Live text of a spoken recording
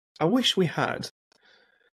I wish we had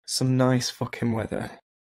some nice fucking weather.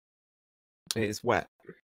 It is wet.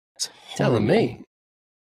 It's Telling horrible. me.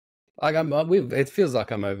 Like it feels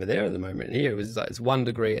like I'm over there at the moment. Here it was like it's 1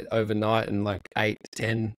 degree overnight and like 8 to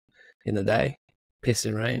 10 in the day,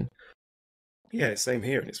 pissing rain. Yeah, same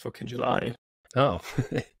here, and it's fucking July. Oh,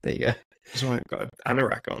 there you go. That's why I've got an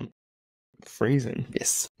anorak on. Freezing.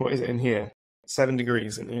 Yes, What is it in here? 7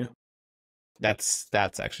 degrees in here. that's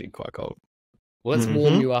actually quite cold. Well, let's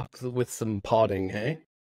warm you up with some podding, hey?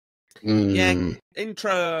 Yeah,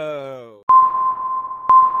 intro.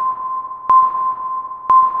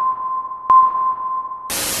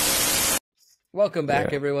 Welcome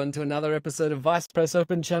back, everyone, to another episode of Vice Press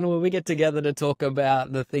Open Channel, where we get together to talk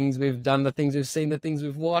about the things we've done, the things we've seen, the things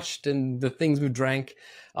we've watched, and the things we've drank.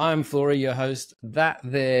 I'm Florey, your host. That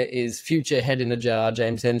there is future head in a jar,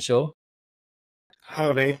 James Henshaw.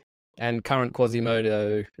 Howdy. And current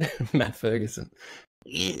Quasimodo, Matt Ferguson.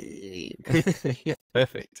 Yeah,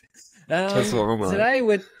 perfect. That's what I'm like. Today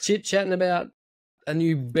we're chit-chatting about a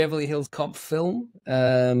new Beverly Hills Cop film.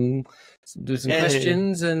 Do some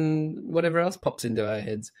questions and whatever else pops into our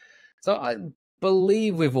heads. So I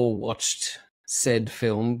believe we've all watched said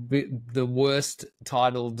film, the worst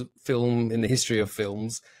titled film in the history of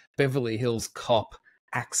films, Beverly Hills Cop,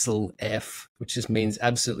 Axel F, which just means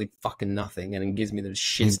absolutely fucking nothing and it gives me the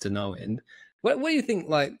shits to no end. What do you think?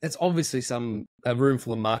 Like, it's obviously a room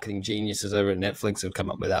full of marketing geniuses over at Netflix who've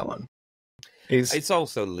come up with that one. It's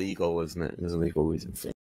also legal, isn't it? There's a legal reason for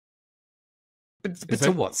it. But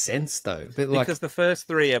to what sense, though? But like, because the first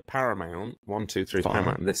three are Paramount. 1, 2, 3 is Fine.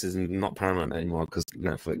 Paramount. This is not Paramount anymore because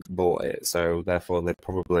Netflix bought it. So therefore, they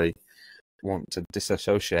probably want to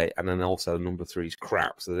disassociate. And then also number 3 is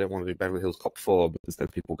crap. So they don't want to do Beverly Hills Cop 4 because then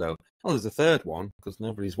people go, oh, there's a third one because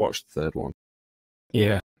nobody's watched the third one.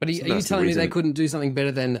 Yeah. but are So you that's the telling me they reason. couldn't do something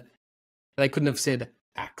better than they couldn't have said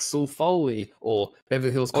Axel Foley or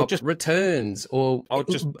Beverly Hills Or Cop just- Returns or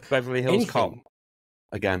just Beverly Hills Cop anything.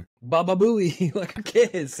 again. Baba Booey? Like, who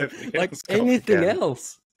cares? Beverly Like Hills Cop anything again.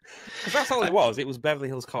 else. Because that's all it was. It was Beverly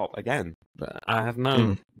Hills Cop again. But I have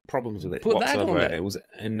no problems with it Put that on whatsoever. there. It was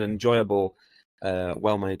an enjoyable,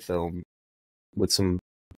 well-made film with some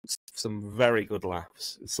very good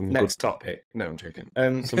laughs. Some Next topic. No, I'm joking.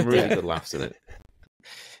 some really good laughs in it.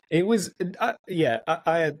 It was, I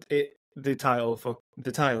had it. The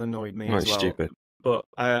title annoyed me Not as well. stupid. But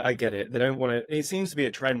I get it. They don't want to. It seems to be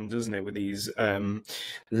a trend, doesn't it, with these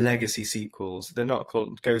legacy sequels? They're not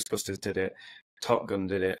called. Ghostbusters did it. Top Gun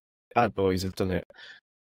did it. Bad Boys have done it.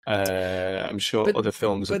 I'm sure But- other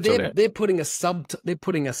films have But done it. they're putting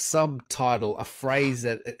a subtitle, a phrase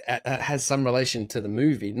that has some relation to the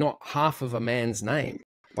movie, not half of a man's name.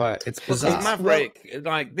 Like, it's Because bizarre. Maverick,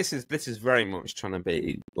 like this is very much trying to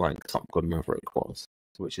be like Top Gun Maverick was,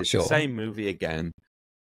 which is Sure. the same movie again,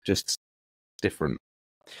 just different.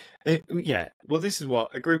 Yeah. Well, this is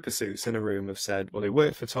what a group of suits in a room have said. Well, they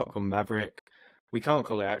work for Top Gun Maverick. We can't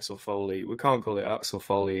call it Axel Foley. We can't call it Axel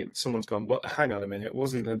Foley. Someone's gone, well, hang on a minute.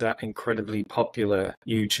 Wasn't that incredibly popular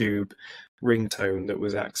YouTube ringtone that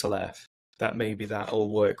was Axel F? That maybe that'll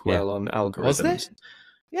work well on algorithms. Was there?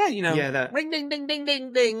 Yeah, you know, Yeah, that. ring ding ding ding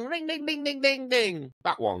ding ding, ring ding ding ding ding ding.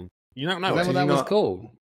 That one. You don't know Is that it. what Did that you was not- called?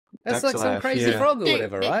 That's like Axel some F, crazy yeah. frog or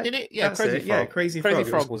whatever, right? Yeah, That's Crazy it, Frog. yeah, Crazy Frog. It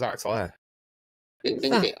Frog was- was Axel F.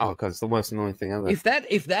 Oh, God, it's the worst annoying thing ever. If that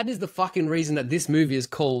is the fucking reason that this movie is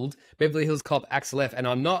called Beverly Hills Cop Axel F, and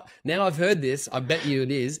I'm not now I've heard this, I bet you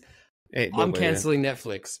it is. It will I'm be, cancelling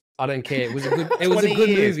Netflix. I don't care. It was a good 20 good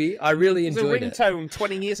years. movie. I really yeah. It was enjoyed a it. ringtone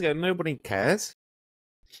 20 years ago. Nobody cares.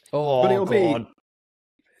 Oh But it'll be- God.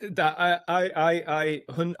 That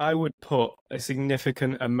I would put a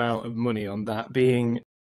significant amount of money on that being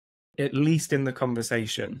at least in the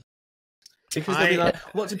conversation. Because they'll be like,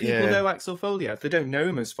 what do people know Axel Foley as? They don't know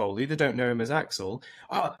him as Foley. They don't know him as Axel.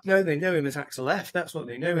 Oh, no, they know him as Axel F. That's what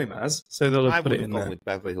they know him as. So they'll I have put would it have in gone there. with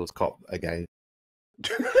Beverly Hills Cop again.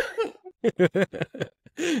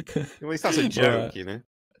 At least that's a joke, you know.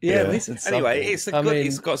 Yeah, Yeah. at least it's Anyway, something.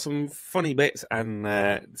 it's got some funny bits and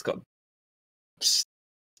it's got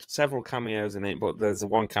several cameos in it, but there's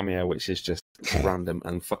one cameo which is just random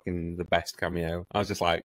and fucking the best cameo. I was just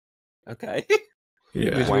like, okay.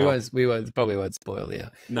 Yeah. Which Wow. we probably won't spoil, yeah.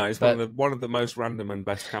 No, it's one of the most random and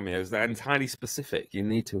best cameos. They're entirely specific. You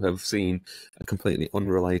need to have seen a completely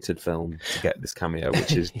unrelated film to get this cameo,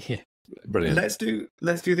 which is Yeah. brilliant. Let's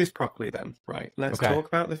do this properly then. Right. Let's Okay. talk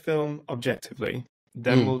about the film objectively.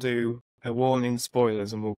 Then we'll do a warning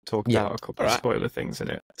spoilers and we'll talk Yeah. about a couple of Alright. spoiler things in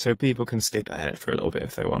it. So people can skip ahead for a little bit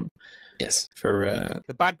if they want. Yes. For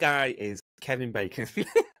The bad guy is Kevin Bacon.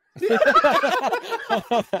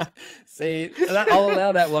 See, I'll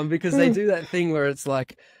allow that one because they do that thing where it's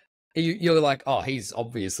like you're like, oh, he's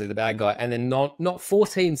obviously the bad guy, and then not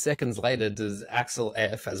 14 seconds later does Axel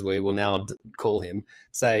F, as we will now call him,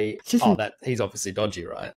 say, oh, that he's obviously dodgy,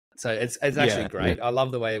 right? So it's actually great. Yeah. I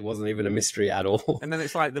love the way it wasn't even a mystery at all. And then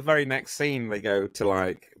it's like the very next scene they go to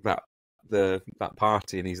like that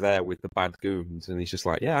party, and he's there with the bad goons, and he's just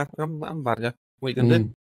like, yeah, I'm a bad guy. What are you gonna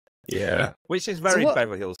do? Yeah, which is very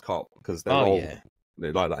Beverly Hills Cop, because they're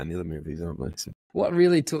they're like that in the other movies, aren't they? So. What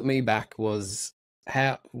really took me back was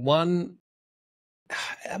how I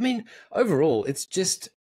mean, overall, it's just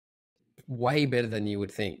way better than you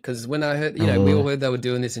would think. Because when I heard, we all heard they were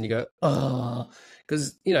doing this, and you go, oh,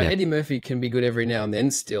 because Eddie Murphy can be good every now and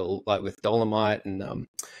then, still, like with Dolomite and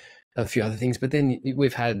a few other things. But then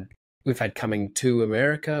we've had Coming to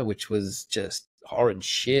America, which was just horrid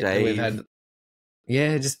shit. Dave. And we've had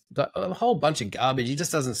just a whole bunch of garbage. He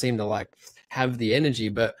just doesn't seem to like have the energy,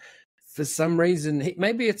 but. For some reason,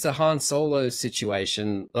 maybe it's a Han Solo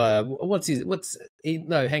situation. No,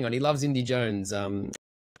 hang on. He loves Indy Jones.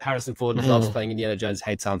 Harrison Ford loves playing Indiana Jones,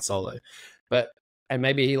 hates Han Solo. And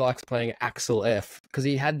maybe he likes playing Axel F, because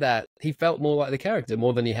he felt more like the character,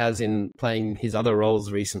 more than he has in playing his other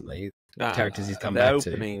roles recently. Characters he's come back to.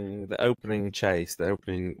 The opening chase, the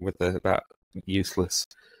opening with that useless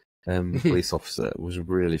police officer was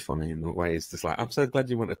really funny in the way it's just like, I'm so glad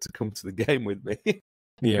you wanted to come to the game with me.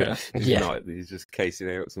 Yeah. He's just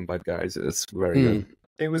casing out some bad guys. It's very good.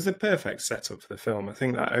 It was the perfect setup for the film. I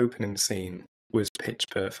think that opening scene was pitch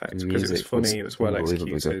perfect because it was funny, it was well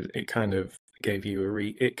executed. It kind of gave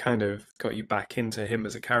you it kind of got you back into him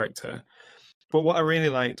as a character. But what I really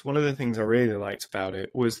liked, one of the things I really liked about it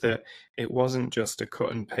was that it wasn't just a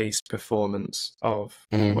cut and paste performance of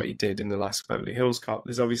what he did in the last Beverly Hills Cop.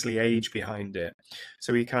 There's obviously age behind it.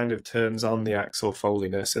 So he kind of turns on the Axel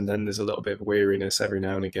Foley-ness, and then there's a little bit of weariness every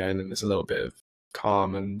now and again, and there's a little bit of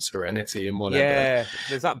calm and serenity and whatever. Yeah,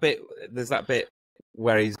 there's that bit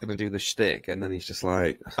where he's going to do the shtick, and then he's just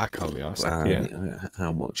like, I can't be arsed.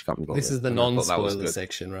 How much can't be bothered. This is the non-spoiler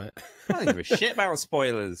section, right? I don't give a shit about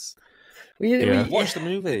spoilers. Watch the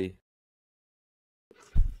movie.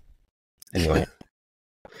 Anyway,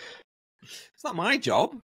 it's not my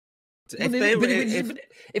job.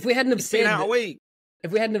 If we hadn't have said out a week,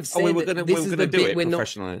 if we hadn't have said we were going to do it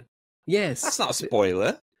professionally. Yes, that's not a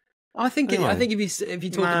spoiler. I think if you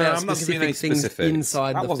talk about specific things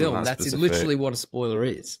inside the film, that's literally what a spoiler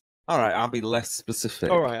is. All right, I'll be less specific.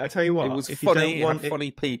 All right, I tell you what, it was funny. It had funny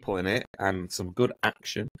people in it and some good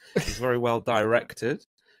action. It was very well directed.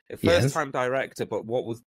 First time director, but what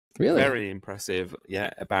was very impressive,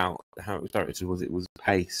 about how it was directed was it was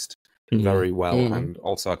paced very well, and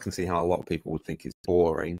also I can see how a lot of people would think it's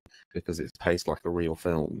boring because it's paced like a real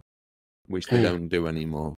film, which they don't do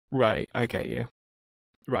anymore. Right, I get you.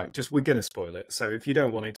 Right, we're going to spoil it. So if you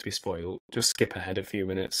don't want it to be spoiled, just skip ahead a few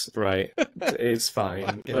minutes, right? It's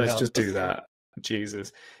fine. Let's just do that.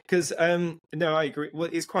 Jesus. Because, no, I agree. Well,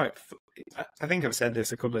 it's quite... I think I've said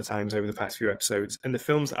this a couple of times over the past few episodes, and the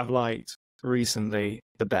films that I've liked recently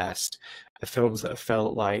the best are films that have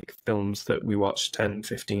felt like films that we watched 10,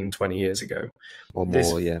 15, 20 years ago. Or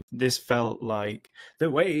more, This felt like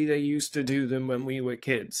the way they used to do them when we were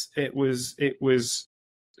kids. It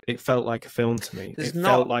felt like a film to me.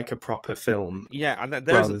 Felt like a proper film. Yeah, and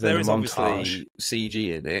there is obviously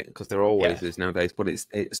CG in it, because there always is nowadays, but it's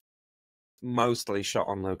mostly shot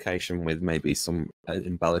on location with maybe some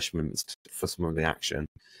embellishments for some of the action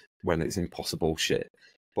when it's impossible shit.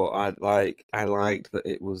 But I liked that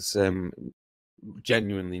it was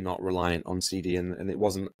genuinely not reliant on CG, and it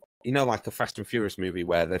wasn't, like a Fast and Furious movie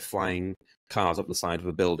where they're flying cars up the side of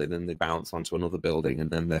a building and they bounce onto another building and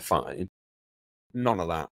then they're fine. None of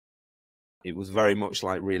that. It was very much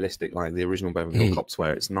like realistic, like the original Beverly Hills Cops,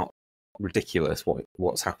 where it's not ridiculous.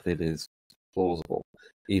 What's happening is plausible,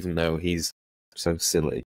 even though he's so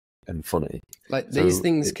silly and funny. Like these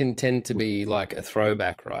things can tend to be like a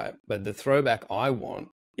throwback, right? But the throwback I want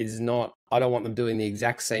is not. I don't want them doing the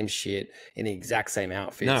exact same shit in the exact same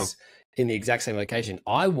outfits in the exact same location.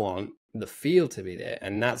 I want the feel to be there,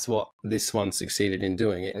 and that's what this one succeeded in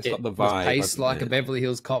doing. It got the vibe, was paced like a Beverly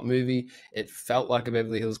Hills Cop movie. It felt like a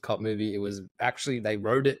Beverly Hills Cop movie. It was actually, they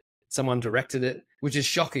wrote it, someone directed it, which is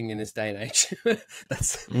shocking in this day and age.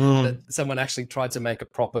 That someone actually tried to make a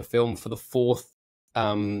proper film for the fourth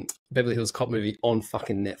Beverly Hills Cop movie on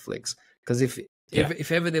fucking Netflix. Because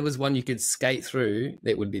if ever there was one you could skate through,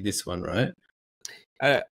 it would be this one, right?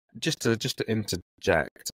 Just to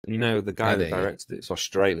interject, the guy that directed it's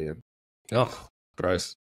Australian. Oh,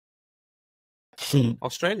 gross.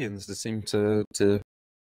 Australians, they seem to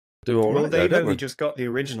do all Well, right. they've don't only they? just got the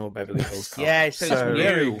original Beverly Hills Cop. Yeah, so it's So-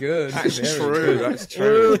 Very good. That's Very true. good. That's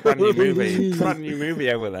true. Brand new movie. Brand new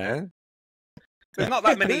movie over there. There's not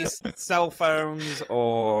that many cell phones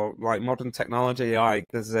or like modern technology. Like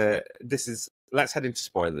let's head into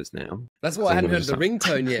spoilers now. That's why I hadn't heard the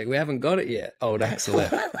ringtone yet. We haven't got it yet. Old Axel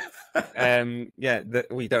F.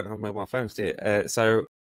 We don't have mobile phones, do you? So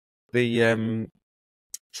the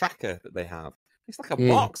tracker that they have, it's like a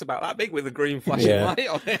box about that big with a green flashing light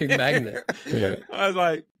on it. Big magnet. Yeah. I was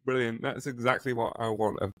like, brilliant. That's exactly what I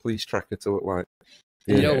want a police tracker to look like.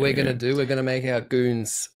 And you know what we're going to do? We're going to make our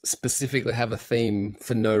goons specifically have a theme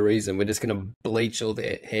for no reason. We're just going to bleach all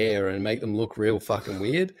their hair and make them look real fucking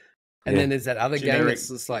weird. And then there's that other gang that's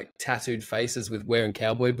just like tattooed faces with wearing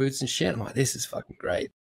cowboy boots and shit. I'm like, this is fucking great.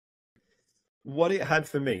 What it had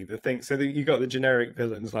for me, you got the generic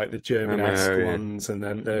villains like the German-esque ones, and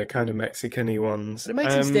then the kind of Mexican-y ones. But it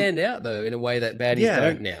makes them stand out though in a way that baddies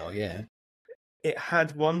don't now. Yeah. It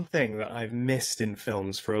had one thing that I've missed in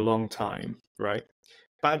films for a long time, right?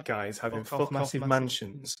 Bad guys having massive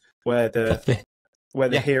mansions where the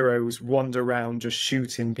heroes wander around just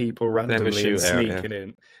shooting people randomly and sneaking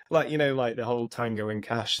in. Like, like the whole Tango and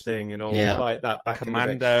Cash thing and all like that back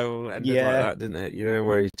Commando and like that, didn't it?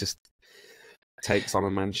 Where he just takes on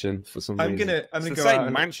a mansion for some reason. I'm gonna go go same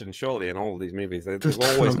out mansion, surely, in all of these movies. They've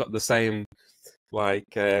always got the same, like,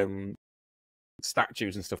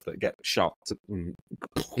 statues and stuff that get shot and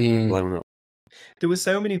blown up. There were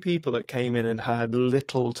so many people that came in and had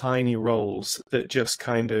little tiny roles that just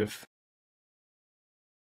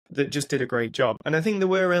did a great job. And I think there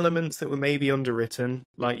were elements that were maybe underwritten.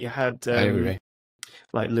 Like you had,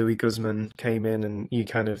 like Louis Guzman came in and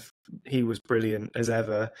he was brilliant as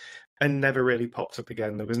ever and never really popped up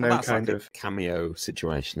again. There was no kind of cameo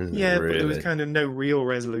situation, isn't it? Yeah, really? But there was kind of no real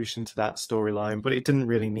resolution to that storyline, but it didn't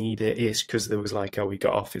really need it. It's because there was like, we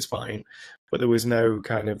got off, it's fine. But there was no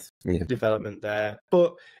kind of development there.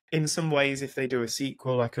 But in some ways, if they do a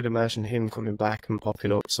sequel, I could imagine him coming back and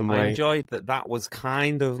popping up some way. I enjoyed that was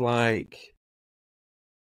kind of like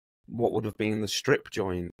what would have been the strip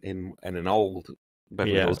joint in an old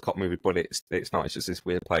Beverly Hills Cop movie, but it's not. It's just this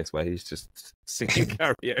weird place where he's just singing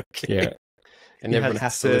karaoke. Yeah. And everyone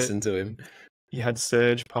has to listen to him. You had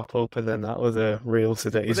Surge pop up, and then that was a real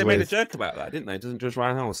today's. They made a joke about that, didn't they? Doesn't Judge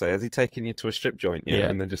Ryan Howell say, "Has he taken you to a strip joint?" Yeah,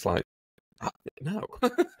 and they're just like, no.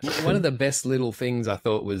 One of the best little things I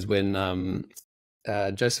thought was when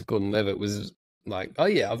Joseph Gordon-Levitt was like, "Oh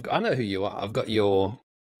yeah, I know who you are. I've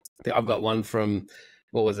got one from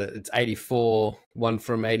what was it? It's 84, one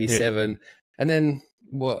from 87, and then."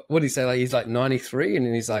 What did he say? Like he's like 93, and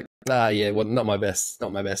then he's like, well, not my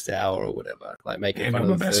best hour or whatever. Like making fun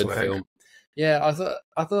of the third film. Yeah,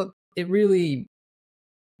 I thought it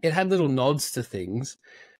had little nods to things,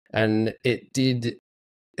 and it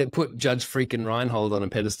put Judge freaking Reinhold on a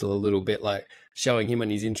pedestal a little bit, like showing him in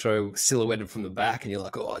his intro silhouetted from the back, and you're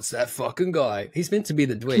like, oh, it's that fucking guy. He's meant to be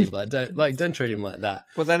the dweeb. Don't treat him like that.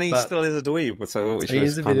 Well, then he still is a dweeb. So he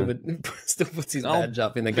is a bit of a still puts his badge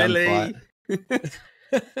up in the gunfight.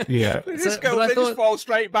 Yeah, they just fall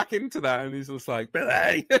straight back into that, and he's just like,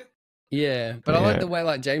 Billy. Yeah, but I like the way,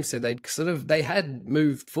 like James said, they had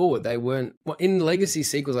moved forward. They weren't in legacy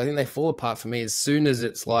sequels. I think they fall apart for me as soon as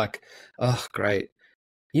it's like, oh, great,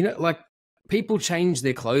 like people change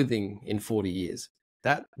their clothing in 40 years.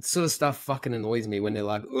 That sort of stuff fucking annoys me when they're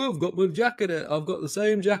like, oh, I've got my jacket. I've got the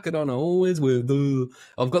same jacket on. I always wear.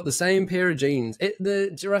 I've got the same pair of jeans.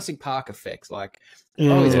 The Jurassic Park effects, like.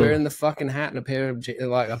 Oh, he's wearing the fucking hat and a pair of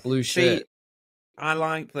like a blue shirt. See, I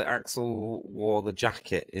like that Axel wore the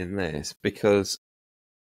jacket in this because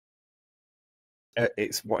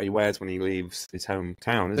it's what he wears when he leaves his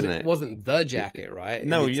hometown, isn't it? It wasn't the jacket, right?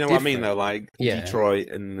 No, you know what I mean though, like Detroit,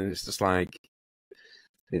 and it's just like.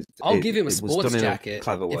 I'll give him a sports jacket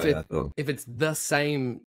if it's the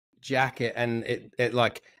same jacket and it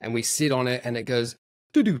like and we sit on it and it goes.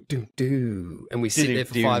 Do, and we sit there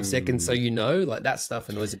for 5 seconds, so like that stuff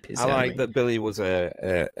annoys the piss out of me. I like that Billy was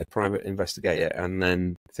a private investigator, and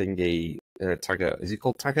then Thingy Taggart, is he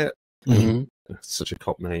called Taggart? Mm-hmm. Such a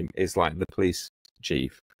cop name, is like the police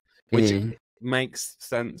chief, which makes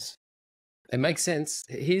sense. It makes sense.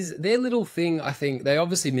 Their little thing, I think they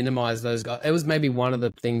obviously minimized those guys. It was maybe one of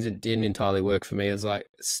the things that didn't entirely work for me. It was like,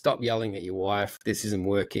 stop yelling at your wife. This isn't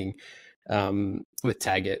working. With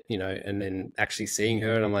Taggart, and then actually seeing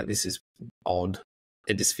her, and I'm like, this is odd.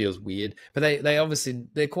 It just feels weird. But they obviously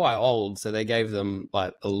they're quite old, so they gave them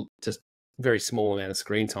like just very small amount of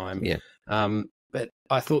screen time. Yeah. But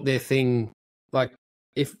I thought their thing, like,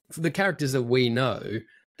 if the characters that we know,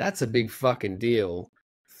 that's a big fucking deal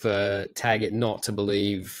for Taggart not to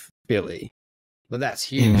believe Billy. But that's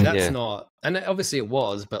huge. That's Yeah. not, and obviously it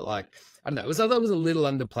was, but like I don't know, I thought it was a little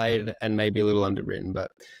underplayed and maybe a little underwritten.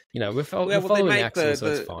 But you know, we're following Axel, so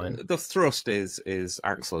it's fine. The thrust is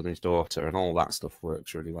Axel and his daughter, and all that stuff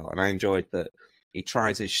works really well. And I enjoyed that he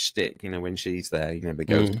tries his shtick, you know, when she's there, you know, they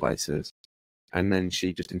go to places, and then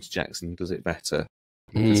she just interjects and does it better.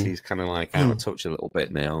 Because he's kind of like out of touch a little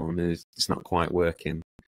bit now, and it's not quite working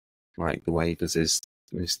like the way he does his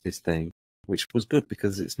thing, which was good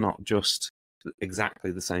because it's not just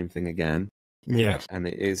exactly the same thing again. Yeah, and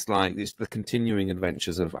it is like it's the continuing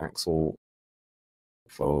adventures of Axel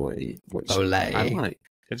Florey, which I like. I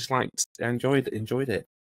enjoyed it.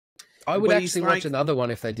 I would actually watch another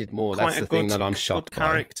one if they did more. That's the thing that I'm shocked by.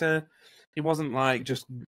 Character. He wasn't like just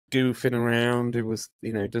goofing around. It was,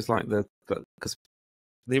 you know, just like because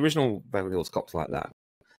the original Beverly Hills Cop's like that,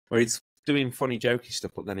 where he's doing funny, jokey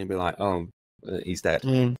stuff, but then he'd be like, "Oh, he's dead."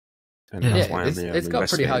 And that's why it's got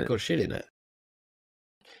pretty hardcore shit in it.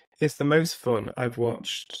 It's the most fun I've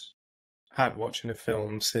had watching a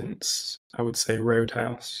film since, I would say,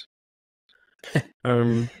 Roadhouse.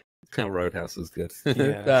 Roadhouse was good.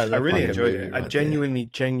 Yeah, I really enjoyed it. I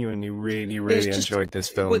genuinely, really enjoyed this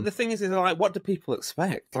film. But the thing is like, what do people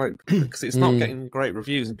expect? Like, because it's not getting great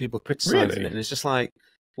reviews and people criticizing it, and it's just like,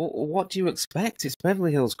 well, what do you expect? It's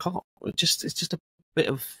Beverly Hills Cop. It's just a bit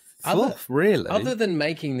of fluff, really. Other than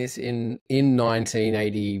making this in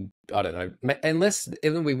 1980, I don't know, unless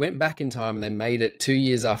even we went back in time and they made it 2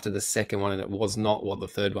 years after the second one, and it was not what the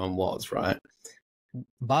third one was, right?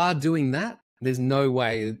 Bar doing that, there's no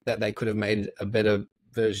way that they could have made a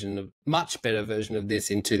much better version of this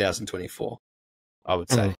in 2024, I would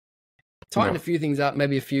say. Tighten a few things up,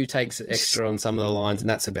 maybe a few takes extra on some of the lines, and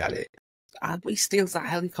that's about it. He steals that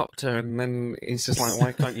helicopter, and then he's just like,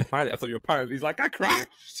 "Why can't you pilot it? I thought you were a pilot." He's like, "I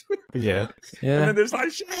crashed." Yeah. And then there's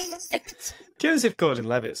like, "Shit." Joseph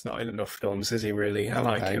Gordon-Levitt's not in enough films, is he? Really? I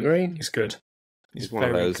like him. Agree. He's good. He's one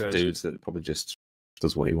of those dudes that probably just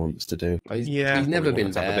does what he wants to do. He's never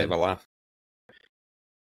been bad. Have a bit of a laugh.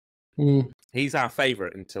 He's our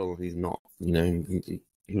favourite until he's not. You know,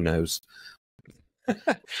 who knows?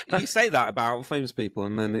 You say that about famous people,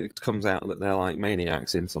 and then it comes out that they're like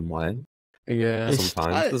maniacs in some way. Yeah,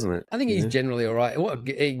 sometimes, doesn't it? I think he's generally all right. What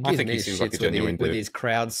he seems like a genuine with his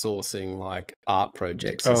crowdsourcing like art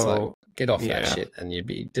projects. It's like, get off that shit, and you'd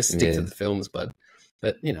be just stick to the films, bud.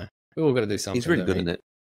 But you know, we all got to do something. He's really good in it.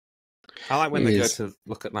 I like when they go to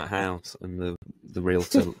look at that house, and the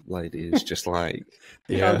realtor lady is just like,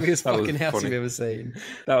 the ugliest fucking house you've ever seen.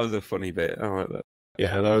 That was a funny bit. I like that.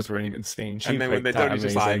 Yeah, that was a really good scene. And then when they don't,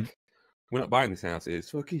 just like, "We're not buying this house. It's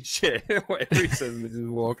fucking shit." Whatever he says, and they just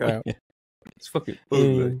walk out. It's fucking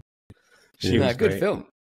ugly. Good film.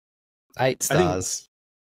 8 stars.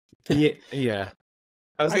 Yeah.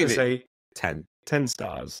 I was going to say 10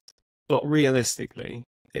 stars. But realistically,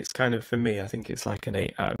 it's kind of, for me, I think it's like an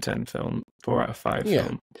 8 out of 10 film, 4 out of 5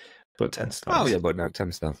 film. But 10 stars. Oh, yeah, but no,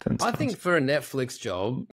 10 stars. 10 stars. I think for a Netflix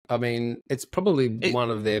job, I mean, it's probably one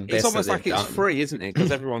of their best. It's almost like it's free, isn't it?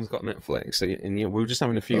 Because everyone's got Netflix. So, and we were just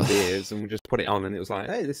having a few beers and we just put it on, and it was like,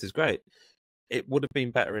 hey, this is great. It would have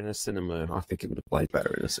been better in a cinema. I think it would have played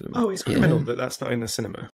better in a cinema. Oh, it's criminal that that's not in the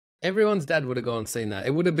cinema. Everyone's dad would have gone and seen that.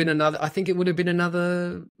 It would have been another. I think it would have been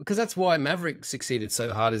another, because that's why Maverick succeeded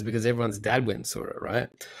so hard, is because everyone's dad went and saw it, right?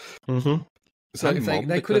 Mm-hmm. So if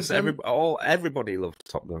they could have everybody loved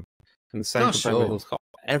Top Gun, and the same for Beverly Hills Cop.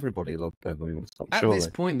 Everybody loved Beverly Hills Cop. At this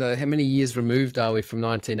point, though, how many years removed are we from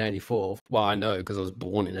 1984? Well, I know because I was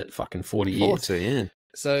born in it. Fucking 40 years. 40, yeah.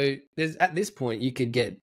 So at this point, you could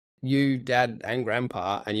get you, dad, and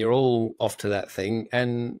grandpa, and you're all off to that thing,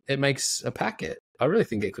 and it makes a packet. I really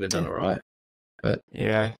think it could have done all right, but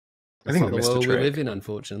yeah, I think that's the world we live in,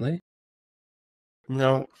 unfortunately.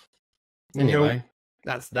 No. Anyway,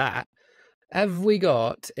 that's that. Have we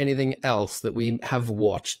got anything else that we have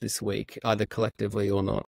watched this week, either collectively or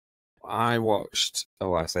not? We watched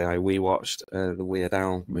the Weird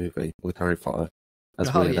Al movie with Harry Potter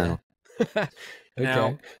as Weird Al. Okay.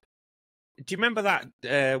 Now, do you remember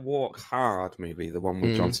that Walk Hard movie, the one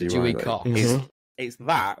with John C. Reilly? Dewey Cox. It's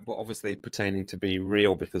that, but obviously pertaining to be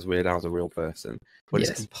real because Weird Al's a real person. But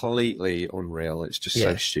it's completely unreal. It's just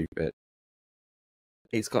so stupid.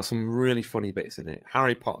 It's got some really funny bits in it.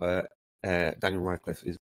 Harry Potter, Daniel Radcliffe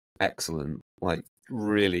is excellent. Like,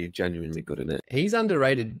 really genuinely good in it. He's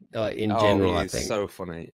underrated in general, I think. So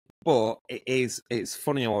funny. But it's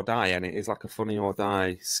Funny or Die, and it is like a Funny or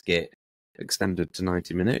Die skit extended to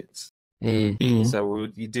 90 minutes. Mm. So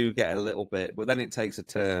you do get a little bit, but then it takes a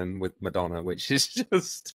turn with Madonna, which is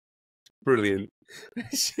just brilliant.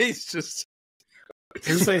 She's just...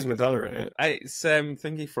 Who plays Madonna in it? It's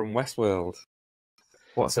thingy from Westworld.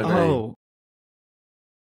 What's her name?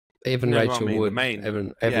 Evan You know what Rachel I mean? Wood. The main,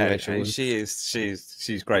 Evan yeah, Rachel and Wood.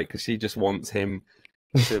 she's great because she just wants him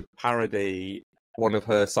to parody one of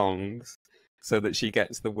her songs so that she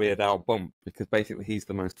gets the Weird Al bump because basically he's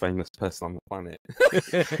the most famous person on the planet.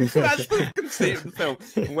 That's what you can see in the film.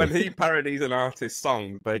 When he parodies an artist's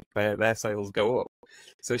song, their sales go up.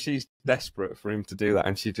 So she's desperate for him to do that,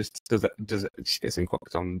 and she just does it. She gets him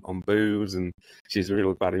hooked on booze, and she's a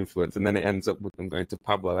real bad influence. And then it ends up with them going to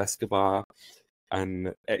Pablo Escobar,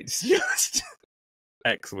 and it's just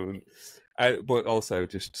excellent, but also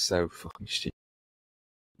just so fucking stupid.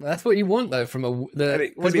 That's what you want though from when He's a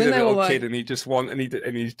they little were kid, and he just wants an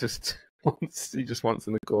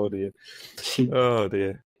accordion. Oh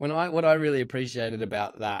dear. what I really appreciated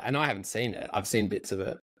about that, and I haven't seen it. I've seen bits of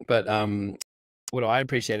it, but what I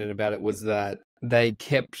appreciated about it was that they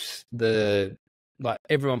kept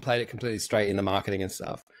everyone played it completely straight in the marketing and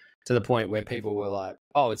stuff, to the point where people were like,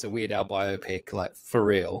 "Oh, it's a Weird Al biopic, like for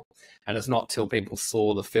real." And it's not till people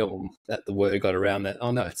saw the film that the word got around that, oh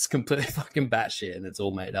no, it's completely fucking batshit and it's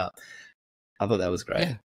all made up. I thought that was great.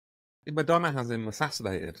 Yeah. Madonna has him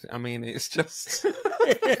assassinated. I mean, it's just it's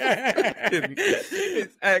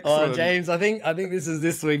excellent. Oh, James, I think this is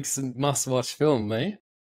this week's must-watch film, mate.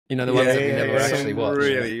 You know, the ones that we never actually watched.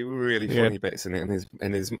 Really, really funny bits in it,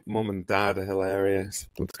 and his mum and dad are hilarious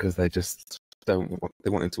because they just they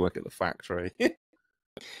want him to work at the factory.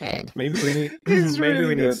 Maybe we need we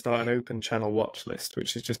need to start an open channel watch list,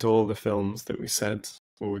 which is just all the films that we said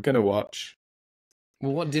we're going to watch.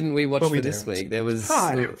 Well, what didn't we watch for this week? There was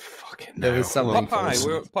I don't fucking know. There was someone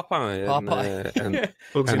Popeye. And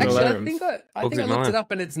Bugsy Actually, Malone. I think I looked it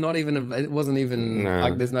up, and it's not even. It wasn't even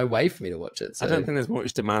like. There's no way for me to watch it. So. I don't think there's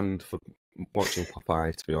much demand for watching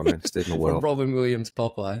Popeye, to be honest, in the world. Robin Williams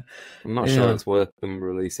Popeye. I'm not sure it's worth them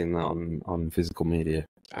releasing that on physical media.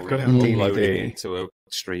 I've got to have DVD into a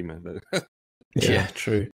streamer. Yeah,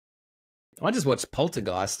 true. I just watched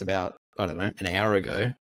Poltergeist about, I don't know, an hour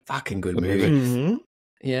ago. Fucking good movie. Mm-hmm.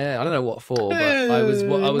 Yeah, I don't know what for, but I was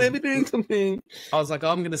maybe doing something. I was like,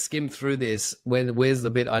 I'm going to skim through this. Where's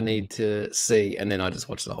the bit I need to see? And then I just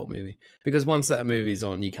watched the whole movie, because once that movie's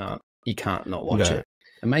on, you can't not watch it.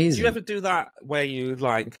 Amazing. Do you ever do that where you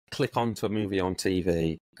like click onto a movie on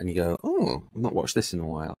TV and you go, "Oh, I've not watched this in a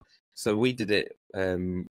while"? So we did it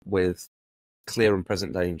with Clear and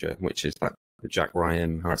Present Danger, which is that Jack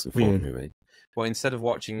Ryan, Harrison Ford movie. Well, instead of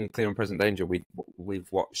watching Clear and Present Danger, we've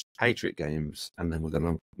watched Patriot Games, and then we're going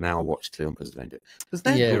to now watch Clear and Present Danger. Because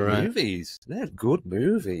they're good movies. They're good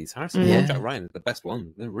movies. Harrison Ford and Jack Ryan are the best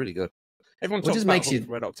ones. They're really good. Everyone talks about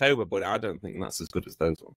Red October, but I don't think that's as good as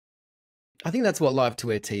those ones. I think that's what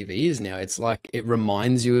live-to-air TV is now. It's like it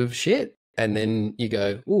reminds you of shit, and then you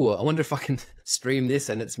go, "Ooh, I wonder if I can stream this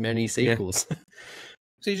and its many sequels." Yeah.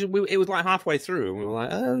 So it was like halfway through, and we were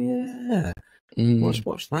like, "Oh yeah,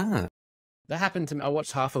 watch that." That happened to me. I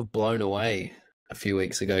watched half of Blown Away a few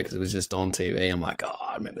weeks ago because it was just on TV. I'm like, oh,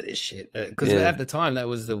 I remember this shit. Because at the time, that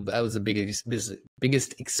was the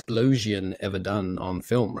biggest explosion ever done on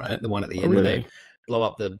film, right? The one at the end where they blow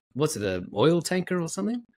up an oil tanker or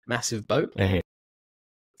something? Massive boat.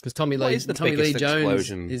 Because Tommy Lee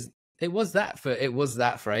Jones it was that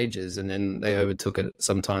for ages, and then they overtook it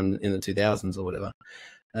sometime in the 2000s or whatever.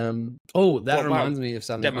 That reminds me of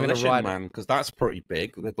something. Demolition Man, because that's pretty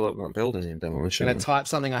big. They blew up that building in Demolition Man. I'm going to type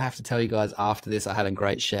something I have to tell you guys after this. I had a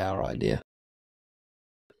great shower idea.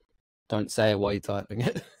 Don't say it while you're typing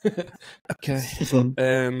it. Okay.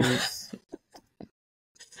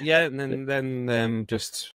 Yeah, and then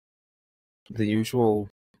just the usual,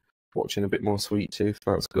 watching a bit more Sweet Tooth.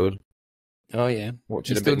 That's good. Oh yeah,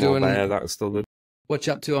 watching a bit more Bear. That's still good. What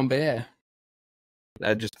you up to on Bear?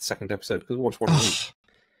 Just the second episode, because we watched one a week.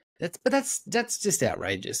 That's just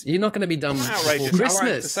outrageous. You're not going to be done outrageous. before Christmas.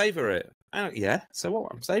 I like to savour it. Yeah, so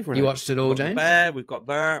what? I'm savouring it. You watched it all, James? Bear, we've got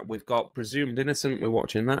that. We've got Presumed Innocent. We're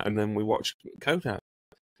watching that, and then we watched Kojak.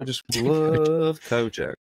 I just love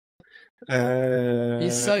Kojak.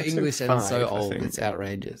 You're so English and so old. It's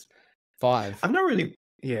outrageous. 5. I've not really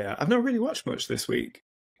watched much this week.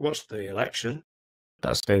 Watched the election.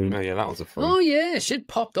 That's been. Oh yeah, that was a fun. Oh yeah, shit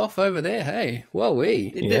popped off over there. Hey,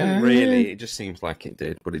 it didn't really. It just seems like it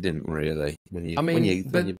did, but it didn't really. When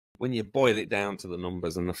you boil it down to the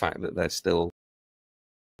numbers and the fact that they're still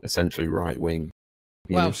essentially right wing.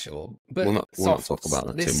 Well, sure, but we'll not talk about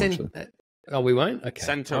that too much. Oh, we won't. Okay,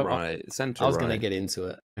 centre right. I was going to get into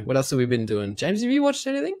it. What else have we been doing, James? Have you watched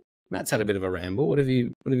anything? Matt's had a bit of a ramble. What have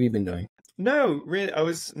you been doing? No, really.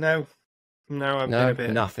 I've been a bit.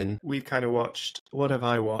 Nothing. We kind of watched. What have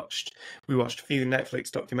I watched? We watched a few Netflix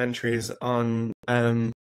documentaries on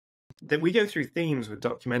that we go through themes with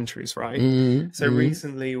documentaries, right? So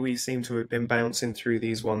recently we seem to have been bouncing through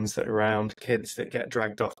these ones that are around kids that get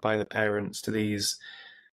dragged off by the parents to these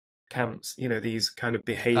camps, these kind of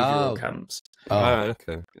behavioural camps.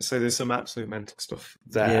 Okay. So there's some absolute mental stuff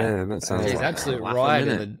there. Yeah, that sounds like absolute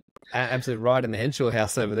right in the Henshaw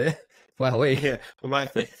house over there. Wow, yeah. Well, my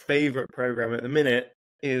favourite program at the minute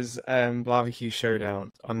is Barbecue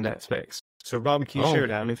Showdown on Netflix. So Barbecue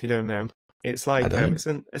Showdown, if you don't know, it's like it's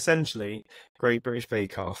essentially Great British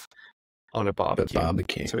Bake Off on a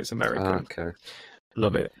barbecue. So it's American. Okay.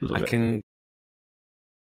 Love it. You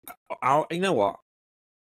know what?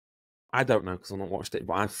 I don't know because I've not watched it,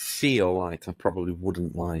 but I feel like I probably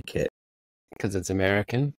wouldn't like it. Because it's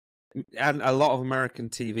American? And a lot of American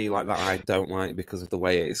TV like that I don't like because of the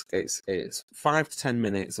way it's 5 to 10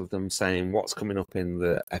 minutes of them saying what's coming up in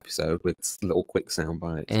the episode with little quick sound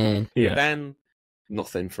bites. Then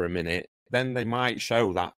nothing for a minute. Then they might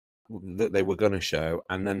show that they were going to show,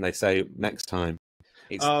 and then they say next time.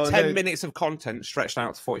 It's 10 minutes of content stretched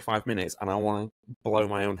out to 45 minutes, and I want to blow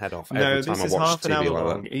my own head off every time I watch half an TV hour like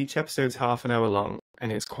long. that. Each episode's half an hour long,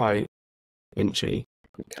 and it's quite inchy.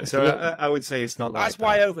 So I would say it's not like That's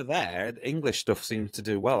why over there, English stuff seems to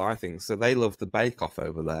do well, I think. So they love the Bake Off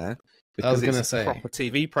over there. Because it's a proper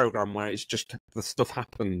TV program where it's just the stuff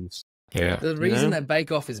happens. Yeah. The reason that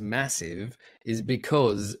Bake Off is massive is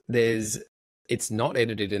because it's not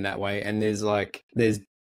edited in that way, and there's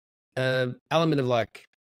element of like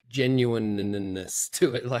genuineness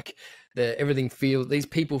to it. Like these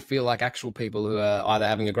people feel like actual people who are either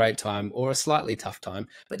having a great time or a slightly tough time,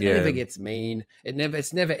 but it never gets mean.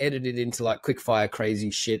 It's never edited into like quick fire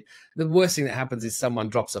crazy shit. The worst thing that happens is someone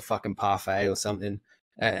drops a fucking parfait or something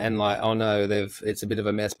and like, oh no, it's a bit of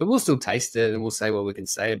a mess, but we'll still taste it and we'll say what we can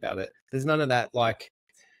say about it. There's none of that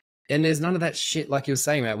and there's none of that shit like you were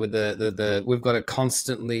saying, Matt, with the we've got to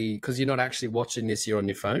constantly, because you're not actually watching this, you're on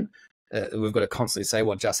your phone. We've got to constantly say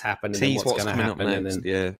what just happened and then what's going to happen. And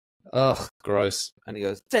then, ugh, gross. And he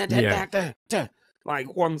goes, da, da, da, da.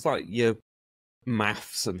 Like ones like your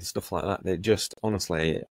maths and stuff like that. They just,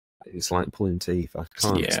 honestly, it's like pulling teeth. I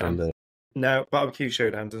can't stand it. No, Barbecue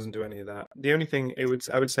Showdown doesn't do any of that. The only thing I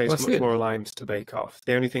would say it's much more aligned to Bake Off.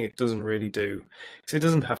 The only thing it doesn't really do, because it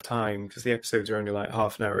doesn't have time, because the episodes are only like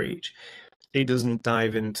half an hour each. It doesn't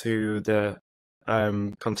dive into the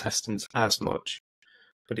contestants as much,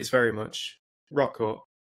 but it's very much rock up.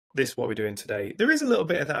 This is what we're doing today. There is a little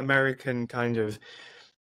bit of that American kind of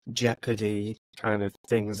Jeopardy kind of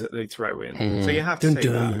things that they throw in. So you have to say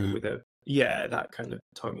that with that kind of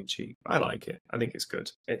tongue in cheek. I like it. I think it's good.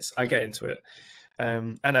 I get into it.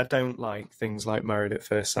 And I don't like things like Married at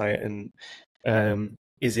First Sight and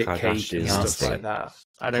Is It Cake and stuff like that.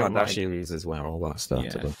 I don't like Kardashians as well, all that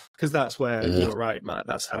stuff. Because that's where you're right, Matt.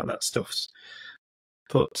 That's how that stuff's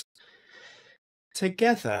put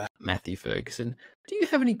together. Matthew Ferguson, do you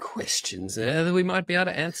have any questions there that we might be able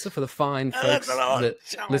to answer for the fine folks that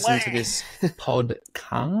listen to this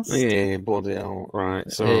podcast? Yeah, bloody hell. Right.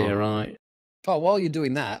 So... Yeah, right. Oh, while you're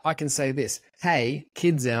doing that, I can say this. Hey,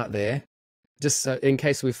 kids out there, just so, in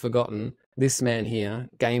case we've forgotten, this man here,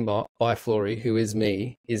 Gamebot by Florey, who is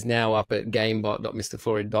me, is now up at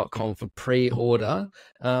gamebot.mrflorey.com for pre-order.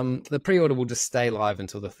 The pre-order will just stay live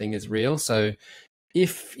until the thing is real. So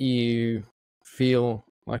if you feel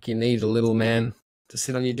like you need a little man to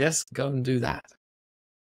sit on your desk, go and do that.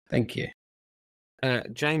 Thank you.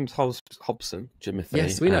 James Hobson, Jimothy.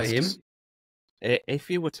 Yes, we know him. If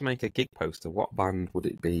you were to make a gig poster, what band would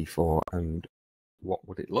it be for and what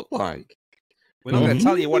would it look like? We're not going to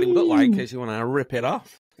tell you what it would look like because you want to rip it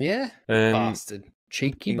off. Yeah, bastard.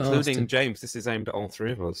 Cheeky including bastard. James. This is aimed at all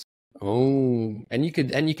three of us. Oh, and you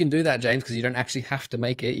can do that, James, because you don't actually have to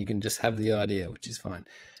make it. You can just have the idea, which is fine.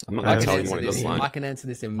 I'm not going to tell you what it looks like. I can answer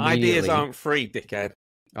this immediately. Ideas aren't free, dickhead.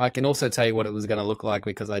 I can also tell you what it was going to look like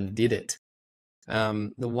because I did it. The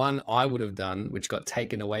one I would have done, which got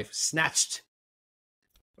taken away, snatched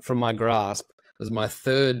from my grasp, was my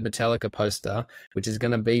third Metallica poster, which is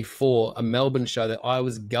going to be for a Melbourne show that I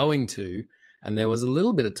was going to, and there was a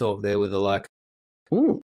little bit of talk there with the like,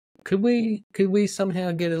 ooh, could we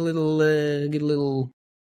somehow get a little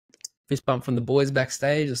fist bump from the boys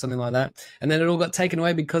backstage or something like that? And then it all got taken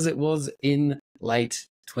away because it was in late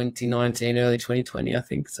 2019, early 2020, I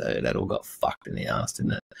think. So that all got fucked in the ass,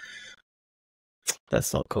 didn't it?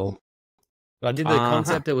 That's not cool. But I did the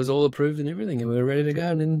concept, it was all approved and everything, and we were ready to go,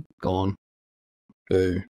 and then gone.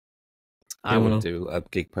 Boo. I would do a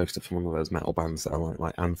gig poster for one of those metal bands that I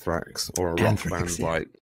like Anthrax, or a rock band like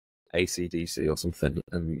AC/DC or something,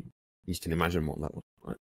 and you can imagine what that would look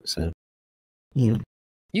like. So, yeah.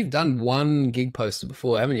 You've done one gig poster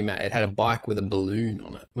before, haven't you, Matt? It had a bike with a balloon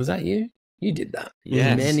on it. Was that you? You did that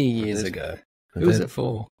many years ago. Who was it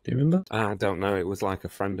for? Do you remember? I don't know. It was like a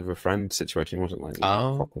friend of a friend situation. It wasn't like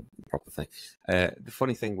Oh. a proper thing. The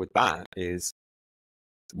funny thing with that is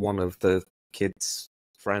one of the kids'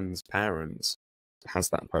 friends' parents has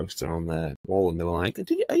that poster on their wall, and they were like,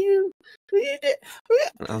 are you?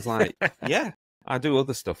 And I was like, yeah, I do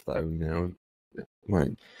other stuff though, you know.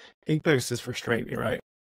 Like, gig posters frustrate me, right?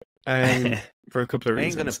 For a couple of I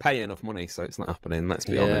reasons. ain't going to pay enough money, so it's not happening. Let's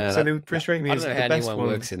be honest. So they would frustrate me. I don't know how anyone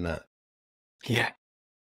works in that. Yeah.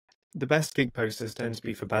 The best gig posters tend to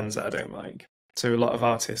be for bands that I don't like. So a lot of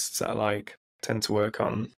artists that I like tend to work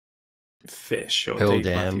on Fish or Pearl Dave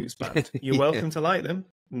Jam. Matthews Band. You're welcome to like them.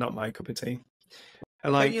 Not my cup of tea.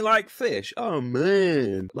 Don't you like Fish? Oh,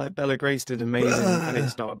 man. Like Bella Grace did amazing, and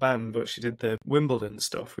it's not a band, but she did the Wimbledon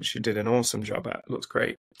stuff, which she did an awesome job at. It looks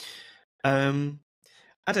great.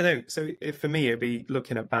 I don't know. So for me, it'd be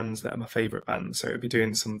looking at bands that are my favourite bands. So it'd be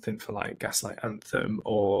doing something for like Gaslight Anthem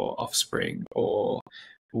or Offspring or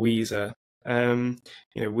Weezer.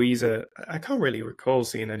 Weezer, I can't really recall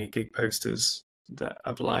seeing any gig posters that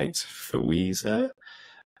I've liked for Weezer.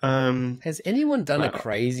 Has anyone done a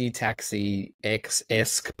Crazy Taxi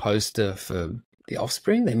X-esque poster for The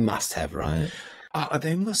Offspring? They must have, right?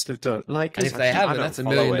 They must have done. Like, and if they haven't, that's $1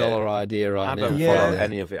 million idea right now. I don't follow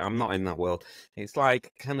any of it. I'm not in that world. It's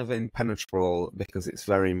like kind of impenetrable because it's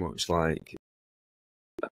very much like,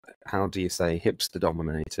 how do you say, hipster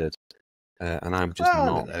dominated. And I'm just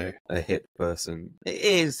not a hip person. It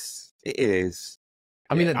is.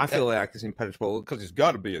 I mean, I feel like it's impenetrable because it's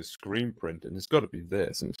got to be a screen print and it's got to be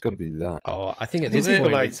this and it's got to be that. Oh, I think at this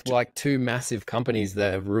point it's like two massive companies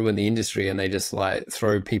that have ruined the industry and they just like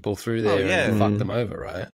throw people through there and fuck them over,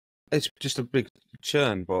 right? It's just a big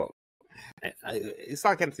churn, but it's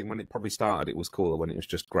like anything. When it probably started, it was cooler when it was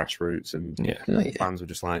just grassroots and fans were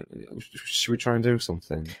just like, should we try and do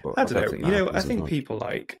something? But I don't know. I think people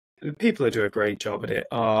that do a great job at it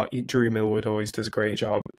are Drew Millwood always does a great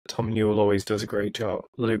job. Tom Newell always does a great job.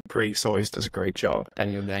 Luke Priest always does a great job.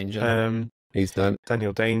 Daniel Danger. He's done.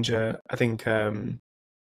 Daniel Danger. I think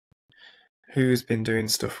who's been doing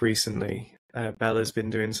stuff recently? Bella's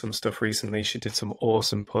been doing some stuff recently. She did some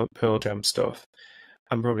awesome Pearl Jam stuff.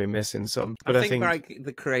 I'm probably missing some. But I think like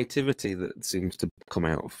the creativity that seems to come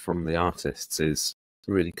out from the artists is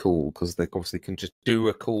really cool because they obviously can just do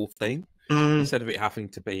a cool thing. Instead of it having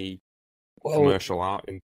to be commercial art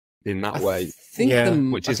in that way,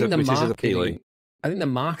 which is appealing. I think the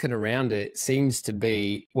market around it seems to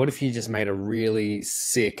be, what if you just made a really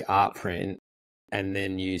sick art print and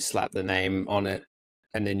then you slap the name on it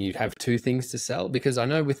and then you'd have two things to sell? Because I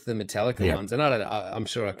know with the Metallica ones, and I'm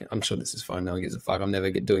sure this is fine. No one gives a fuck. I'm never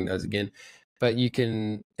doing those again. But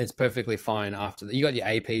it's perfectly fine after that. You got your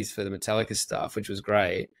APs for the Metallica stuff, which was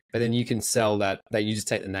great. But then you can sell that. You just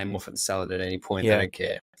take the name off and sell it at any point. They don't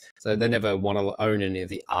care. So they never want to own any of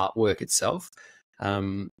the artwork itself.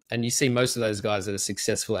 And you see most of those guys that are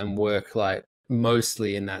successful and work like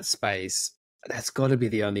mostly in that space. That's got to be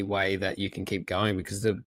the only way that you can keep going because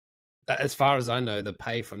as far as I know, the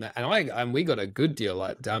pay from that. And we got a good deal.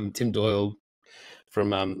 Like Tim Doyle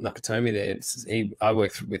from Nakatomi there. I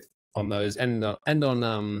worked with on those and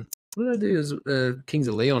on what did I do is Kings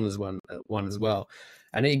of Leon is one as well.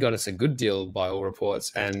 And he got us a good deal by all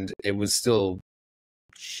reports, and it was still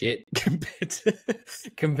shit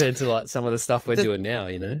compared to like some of the stuff we're doing now,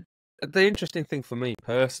 you know? The interesting thing for me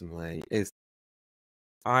personally is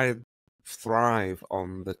I thrive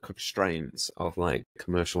on the constraints of like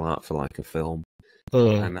commercial art for like a film.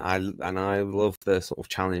 And I love the sort of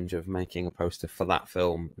challenge of making a poster for that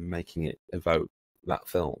film and making it evoke that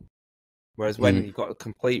film. Whereas when you've got a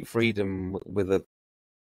complete freedom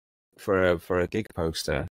for a gig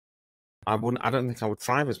poster, I don't think I would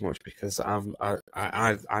thrive as much because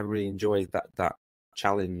I really enjoy that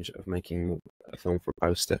challenge of making a film for a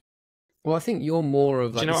poster. Well, I think you're more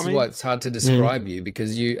of like, this is why it's hard to describe you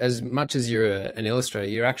because you, as much as you're an illustrator,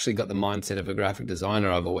 you're actually got the mindset of a graphic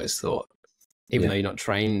designer. I've always thought, even though you're not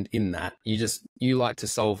trained in that, you like to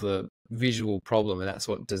solve the visual problem, and that's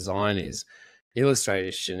what design is.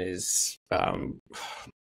 Illustration is, I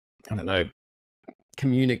don't know,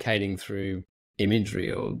 communicating through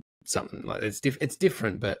imagery or something like that. It's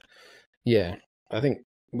different, but yeah, I think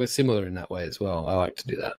we're similar in that way as well. I like to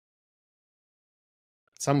do that.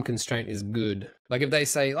 Some constraint is good. Like if they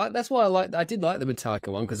say, like, that's why I did like the Metallica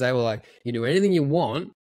one because they were like, you do anything you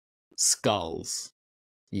want, skulls.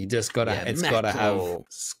 You just gotta, it's gotta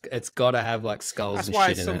have like skulls. That's and why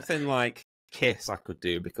shit in something like Kiss I could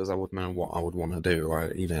do because I would know what I would want to do,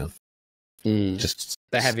 right? You know. Just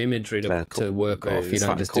they have imagery to work off. You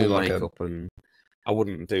don't just do like makeup and I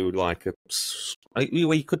wouldn't do like a.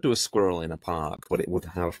 You could do a squirrel in a park, but it would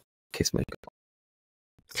have kiss makeup.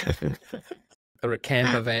 Or a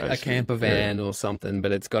camper van or something,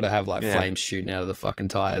 but it's got to have like flames shooting out of the fucking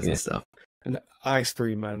tires and stuff. An ice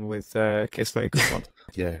cream man with kiss makeup on.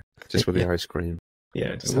 Yeah, just with the ice cream.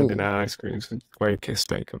 Yeah, just handing out ice creams and wearing kiss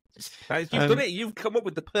makeup. You've done it. You've come up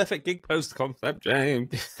with the perfect gig post concept,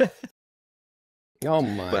 James. Oh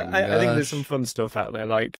my god! I think there's some fun stuff out there.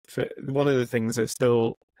 Like one of the things that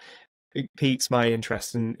still piques my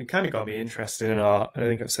interest and it kind of got me interested in art. I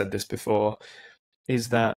think I've said this before. Is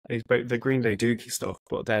both the Green Day Dookie stuff,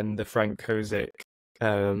 but then the Frank Kozik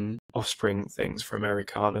Offspring things for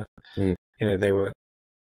Americana. You know, they were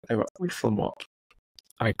somewhat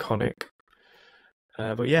iconic.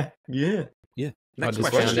 But yeah. I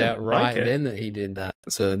just found out then that he did that.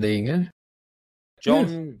 So there you go.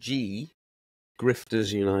 John G.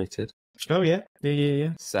 Grifters United. Oh yeah.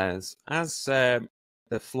 Says as the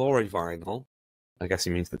Florey vinyl, I guess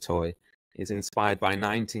he means the toy, is inspired by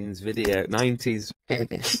 90s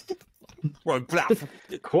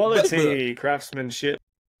quality craftsmanship.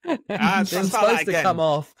 They're supposed to come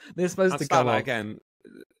off. They're supposed to come off again.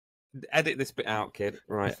 Edit this bit out, kid.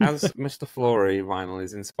 Right. As Mr. Florey vinyl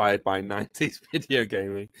is inspired by 90s video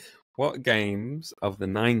gaming, what games of the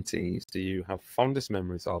 90s do you have fondest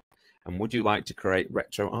memories of, and would you like to create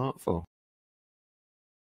retro art for?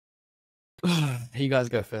 You guys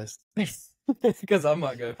go first. Because I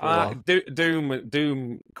might go for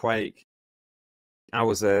Doom, Quake. I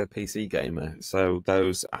was a PC gamer, so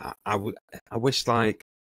those I wish like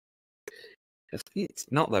it's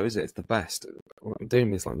not though, is it? It's the best.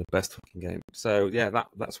 Doom is like the best fucking game. So yeah,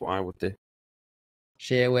 that's what I would do.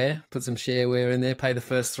 Shareware, put some shareware in there. Pay the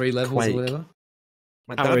first 3 levels Quake. or whatever.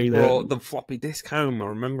 My dad brought the floppy disk home. I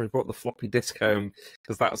remember he brought the floppy disk home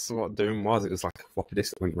because that's what Doom was. It was like a floppy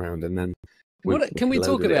disk that went round and then. Can we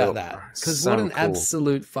talk about that? Because what an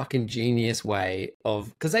absolute fucking genius way of...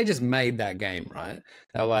 Because they just made that game, right?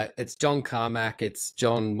 They're like, it's John Carmack, it's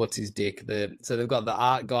John, what's his dick? So they've got the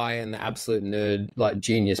art guy and the absolute nerd, like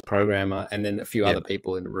genius programmer, and then a few other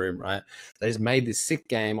people in the room, right? They just made this sick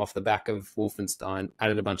game off the back of Wolfenstein,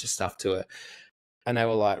 added a bunch of stuff to it. And they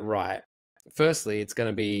were like, right, firstly, it's going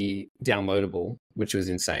to be downloadable, which was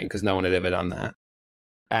insane because no one had ever done that.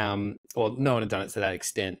 Or no one had done it to that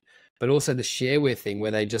extent. But also the shareware thing where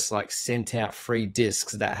they just like sent out free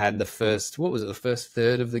discs that had the first, what was it, the first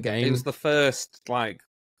third of the game? It was the first like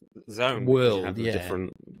zone world, had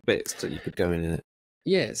different bits that you could go in it.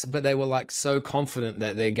 Yes, but they were like so confident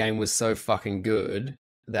that their game was so fucking good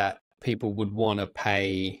that people would want to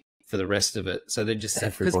pay for the rest of it. So they just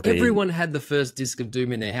said, because everyone had the first disc of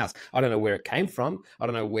Doom in their house. I don't know where it came from. I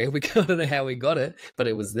don't know where we got it, I don't know how we got it, but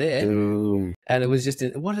it was there. Doom. And it was just,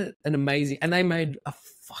 what an amazing, and they made a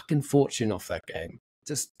fucking fortune off that game.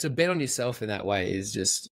 Just to bet on yourself in that way is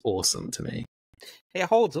just awesome to me. It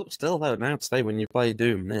holds up still though now today when you play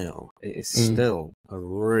Doom now. It is still a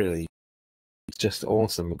really just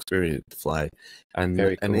awesome experience to play. And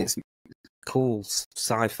very cool. And it's cool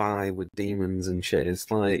sci-fi with demons and shit. It's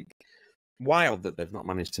like wild that they've not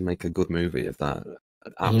managed to make a good movie of that.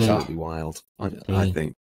 Absolutely wild. I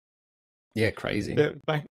think. Yeah, crazy.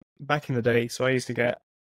 Back in the day, so I used to get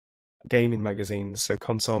gaming magazines, so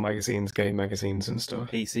console magazines, game magazines and stuff.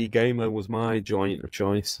 PC Gamer was my joint of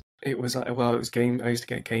choice. It was like, well, it was game. I used to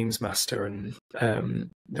get Games Master, and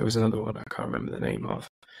there was another one I can't remember the name of.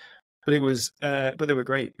 But it was, but they were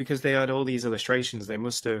great because they had all these illustrations. They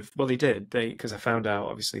must have, well, they did. Because I found out,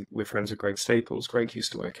 obviously, we're friends with Greg Staples. Greg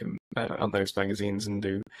used to work on those magazines and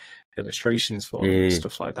do illustrations for them and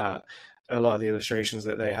stuff like that. A lot of the illustrations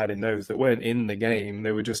that they had in those that weren't in the game,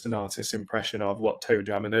 they were just an artist's impression of what Toe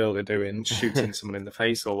Jam and Earl are doing, shooting someone in the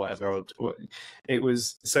face or whatever. It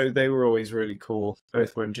was, so they were always really cool.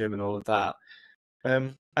 Earthworm Jim and all of that.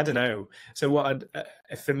 I don't know. So what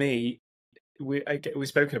for me, we've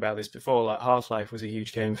spoken about this before, like Half-Life was a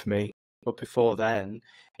huge game for me, but before then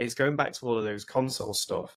it's going back to all of those console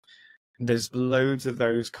stuff. There's loads of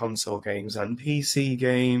those console games and PC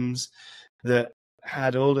games that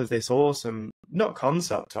had all of this awesome, not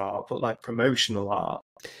concept art, but like promotional art.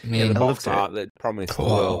 The box art that promised the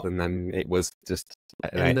world, and then it was just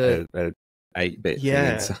an 8-bit.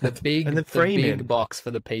 Yeah, the big box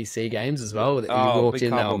for the PC games as well. That you walked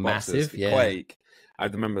in, they were massive. Yeah. Quake. I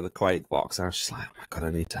remember the Quake box. I was just like, oh my god,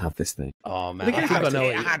 I need to have this thing. Oh man, I think I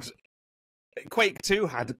know Quake 2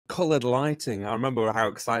 had coloured lighting. I remember how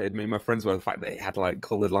excited me and my friends were the fact that it had like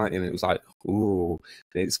coloured lighting. It was like, ooh,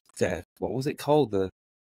 it's what was it called? The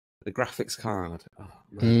graphics card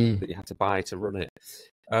that you had to buy to run it.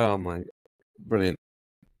 Oh my! brilliant.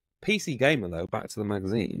 PC Gamer, though, back to the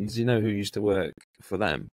magazines. You know who used to work for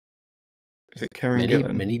them? Is it Kieran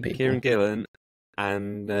Gillen? Many people. Kieran Gillen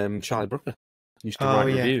and Charlie Brooker used to write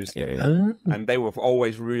reviews. And they were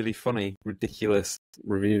always really funny, ridiculous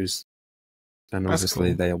reviews. And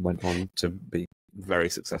obviously they went on to be very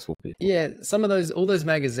successful people. Yeah, some of all those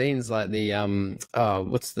magazines, like the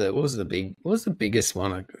what was the biggest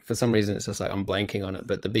one? For some reason, it's just like I'm blanking on it,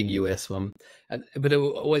 but the big US one. But it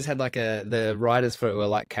always had like the writers for it were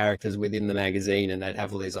like characters within the magazine, and they'd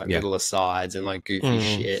have all these like little asides and like goofy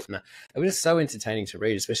shit. And it was just so entertaining to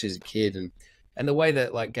read, especially as a kid. And the way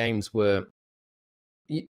that like games were,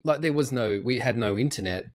 like we had no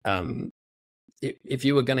internet. If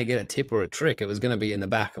you were going to get a tip or a trick, it was going to be in the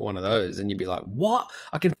back of one of those, and you'd be like, "What?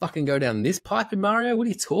 I can fucking go down this pipe in Mario? What are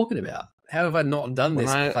you talking about? How have I not done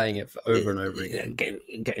this?" Playing it over and over again,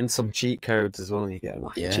 getting some cheat codes as well. You get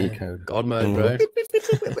a cheat code, God mode, bro.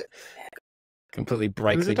 Completely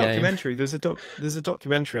break the game. There's a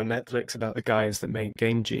documentary on Netflix about the guys that made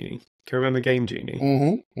Game Genie. Can you remember Game Genie?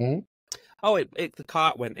 Mm-hmm. Oh, the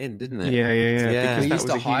cart went in, didn't it? Yeah. We used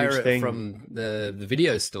to hire it from the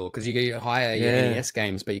video store, because you could hire your NES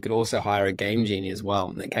games, but you could also hire a Game Genie as well.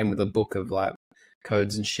 And it came with a book of like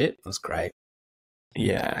codes and shit. It was great.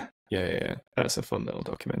 Yeah. That's a fun little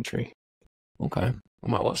documentary. Okay, I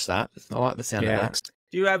might watch that. I like the sound of that.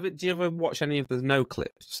 Do you ever watch any of the no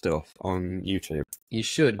clip stuff on YouTube? You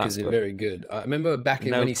should, because they're very good. I remember back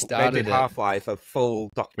when he started. They did Half-Life, a full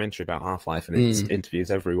documentary about Half-Life, and it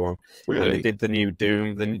interviews everyone. Really? And they did the new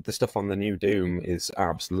Doom. The stuff on the new Doom is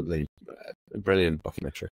absolutely a brilliant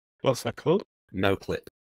documentary. What's that called? No clip.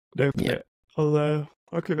 No clip. Yeah. I'll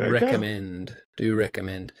give it a recommend. Do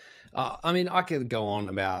recommend. I mean, I could go on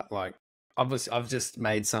about like. I've just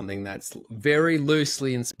made something that's very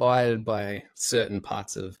loosely inspired by certain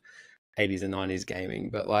parts of 80s and 90s gaming,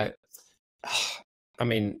 but like, I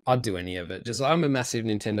mean, I'd do any of it. Just I'm a massive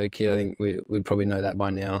Nintendo kid. I think we'd probably know that by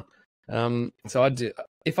now. So I'd do,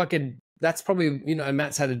 if I could. That's probably,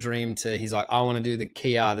 Matt's had a dream he's like, I want to do the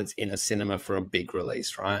Kia that's in a cinema for a big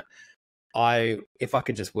release, right? If I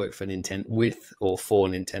could just work for Nintendo for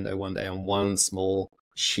Nintendo one day on one small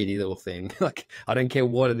shitty little thing, like I don't care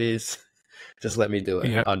what it is. Just let me do it.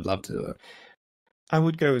 Yeah. I'd love to do it. I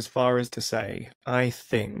would go as far as to say, I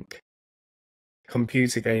think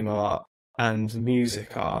computer game art and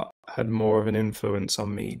music art had more of an influence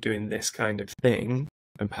on me doing this kind of thing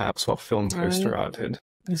than perhaps what film poster art did.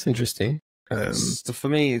 That's interesting. So for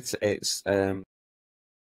me, it's that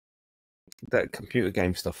computer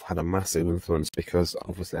game stuff had a massive influence, because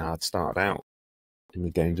obviously I had started out in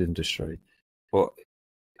the games industry. But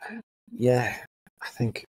yeah, I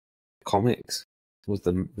think comics was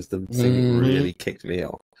the thing that really kicked me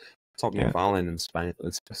off. Todd McFarlane in Spain.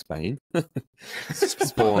 Spain.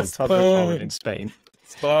 Spawn. Todd McFarlane in Spain.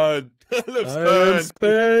 Spawn.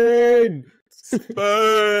 Spain.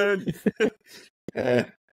 Spain.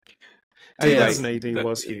 2000 AD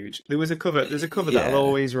was huge. There's a cover that I'll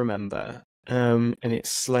always remember, and it's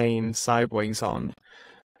Slain sideways on.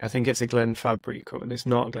 I think it's a Glenn Fabry cover. It's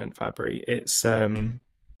not Glenn Fabry. It's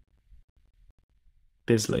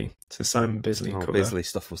Bisley. It's a Simon Bisley cover. Bisley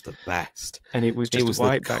stuff was the best. And it was just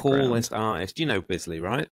white the coolest artist. You know Bisley,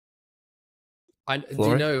 right? Do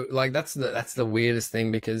you know, like that's the weirdest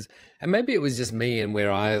thing, because, and maybe it was just me and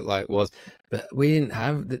where I was, but we didn't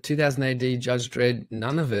have the 2000 AD Judge Dredd,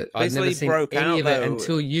 none of it. I'd never seen any of it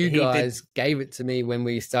until you guys gave it to me when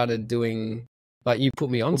we started doing, like you put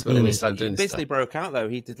me onto it and we started doing Bisley broke out though.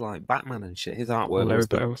 He did like Batman and shit. His artwork was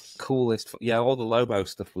the coolest. Yeah, all the Lobo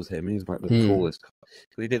stuff was him. He was like the coolest.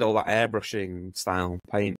 He did all that airbrushing style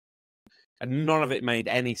paint, and none of it made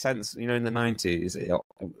any sense. In the 90s,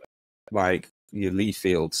 like your Lee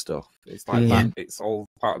Field stuff. It's like that. It's all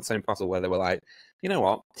part of the same puzzle where they were like, you know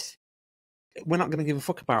what? We're not going to give a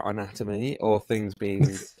fuck about anatomy or things being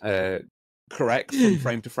correct from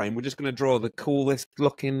frame to frame. We're just going to draw the coolest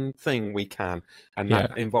looking thing we can. And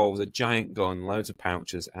that involves a giant gun, loads of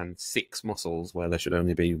pouches, and 6 muscles where there should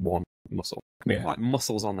only be 1 muscle. Yeah. Like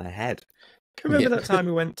muscles on their head. Can you remember that time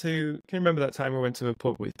we went to? Can you remember that time we went to a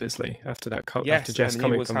pub with Bisley after that? After Jeff's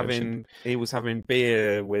comic convention? He was having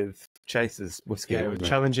beer with Chase's whiskey. Yeah,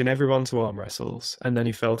 challenging everyone to arm wrestles, and then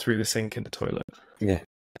he fell through the sink in the toilet. Yeah.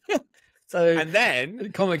 So and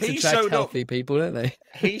then comics attract healthy people, don't they?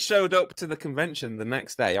 He showed up to the convention the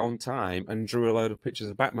next day on time and drew a load of pictures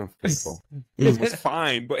of Batman for people. It was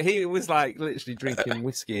fine, but he was like literally drinking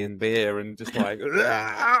whiskey and beer and just like.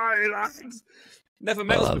 Never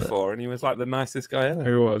met us before, and he was like the nicest guy ever.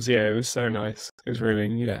 He was, yeah. It was so nice. It was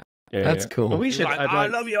really, that's cool. Well, we should. Like, I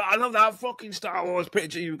love you. I love that fucking Star Wars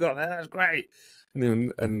picture you got there. That's great.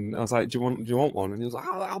 And I was like, do you want one? And he was like,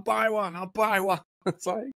 I'll buy one. It's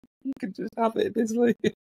like, you can just have it, Bisley.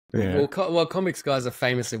 Yeah. Well, comics guys are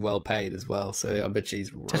famously well paid as well, so I bet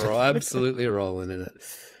she's absolutely rolling in it.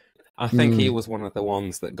 I think he was one of the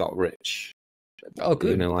ones that got rich. Oh,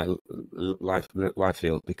 good. You know, like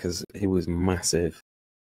Liefeld, because he was massive.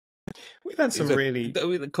 We've had some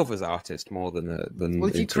the covers artist more than Well,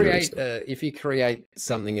 if you create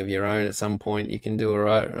something of your own at some point, you can do it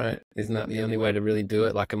right? Isn't that the only way to really do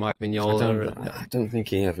it? Like a Mike Mignola? I don't think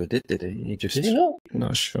he ever did he? He just... Did he not?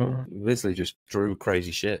 Not sure. Bisley just drew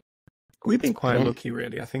crazy shit. We've been quite lucky,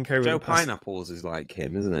 really. I think over Joe the past... Pineapples is like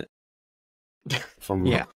him, isn't it? From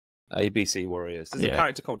ABC Warriors. There's a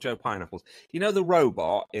character called Joe Pineapples. You know the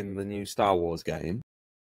robot in the new Star Wars game?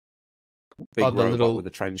 Big robot with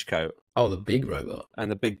a trench coat. Oh, the big robot. And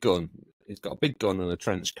the big gun. He's got a big gun and a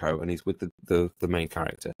trench coat, and he's with the main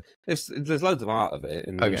character. There's loads of art of it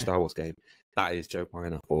in the new Star Wars game. That is Joe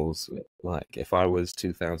Pineapples. Like, if I was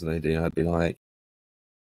 2000 AD, I'd be like,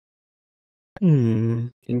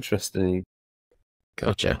 interesting.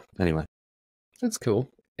 Gotcha. Anyway. That's cool.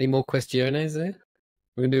 Any more questiones there?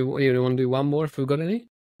 You want to do one more if we've got any?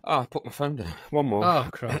 Oh, I put my phone down. One more. Oh,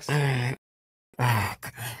 Christ.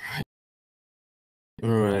 All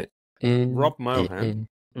right. Rob Mohan,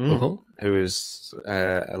 who is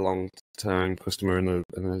a long-term customer and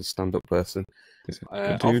a stand-up person.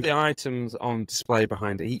 Of the items on display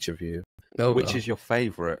behind each of you, which is your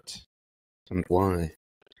favourite and why?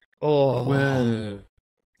 Oh, well,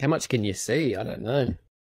 how much can you see? I don't know.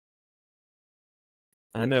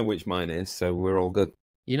 I know which mine is, so we're all good.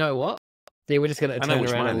 You know what? Yeah, we're just going to turn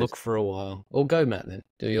around and look for a while. Or go, Matt, then.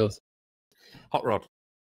 Do yours. Hot Rod.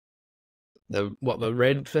 The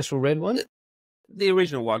special red one? The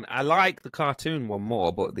original one. I like the cartoon one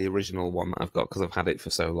more, but the original one that I've got, because I've had it for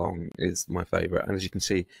so long, is my favourite. And as you can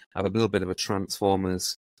see, I have a little bit of a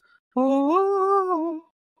Transformers thing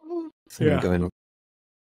going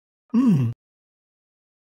on.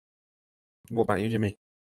 What about you, Jimmy?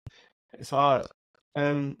 It's hard.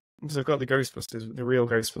 Because I've got the Ghostbusters, the real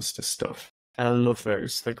Ghostbusters stuff, and I love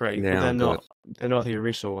those. They're great, but they're not the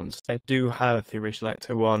original ones. I do have the original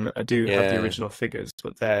Ecto one. I do have the original figures,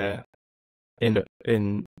 but they're in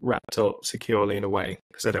wrapped up securely in a way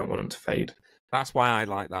because I don't want them to fade. That's why I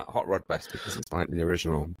like that Hot Rod best, because it's like the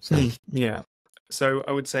original. So. Yeah. So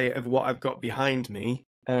I would say of what I've got behind me,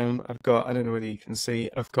 I've got, I don't know whether you can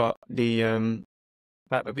see, I've got the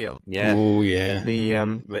Batmobile. Yeah. Oh yeah.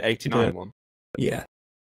 The 89 one. Yeah.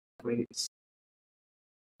 It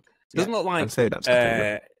doesn't look like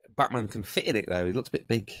Batman can fit in it though. He looks a bit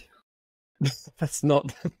big. That's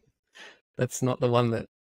not the one that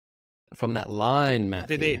from that line,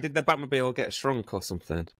 Matthew. Did the Batmobile get shrunk or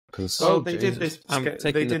something? Because they did this. I'm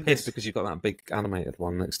taking the piss because you've got that big animated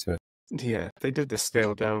one next to it. Yeah, they did this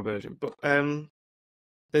scaled down version, but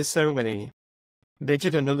there's so many. They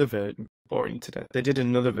did another version. Boring to death. They did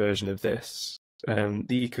another version of this. That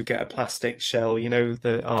you could get a plastic shell, you know,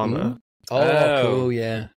 the armor. Oh, cool,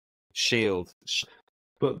 yeah. Shield.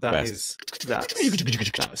 But that's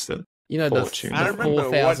the fortune. I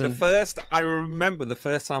remember the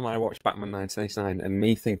first time I watched Batman 1989 and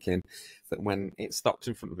me thinking that when it stopped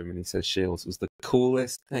in front of him and he says shields was the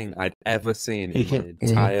coolest thing I'd ever seen in my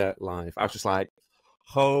entire life. I was just like,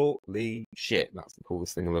 holy shit, that's the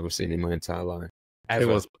coolest thing I've ever seen in my entire life.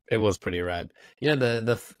 Ever. It was pretty rad. You know,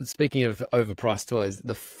 the speaking of overpriced toys,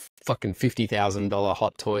 the fucking $50,000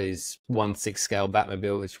 Hot Toys 1/6 scale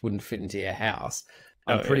Batmobile, which wouldn't fit into your house.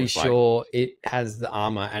 I'm pretty sure it has the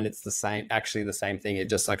armor and it's the same thing. It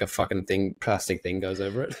just like a fucking plastic thing goes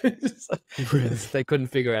over it. They couldn't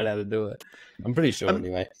figure out how to do it. I'm pretty sure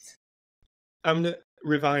anyway. I'm gonna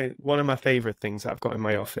revive one of my favorite things that I've got in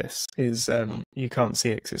my office is you can't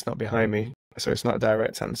see it because it's not behind me. So it's not a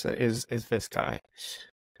direct answer. Is this guy?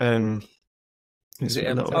 It's a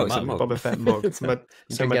Boba Fett mug.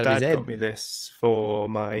 My dad got me this for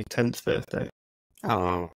my 10th birthday.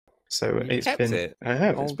 Oh, so it's been. I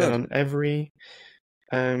have. It's been on every.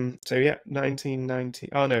 1990.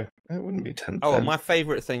 Oh no, it wouldn't be 10th. Oh, my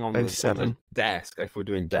favourite thing on the desk, if we're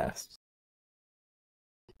doing desks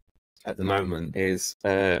at the moment, is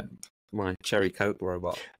my Cherry Coke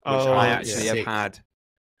robot, which I actually have had.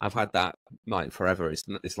 I've had that like forever. It's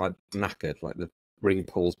like knackered, like the ring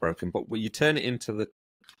pull's broken. But when you turn it into the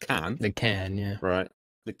can, yeah, right,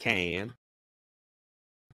 the can.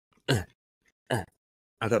 I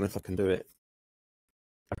don't know if I can do it.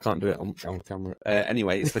 I can't do it on camera.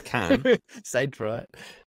 Anyway, it's the can. Say try it.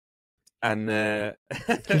 And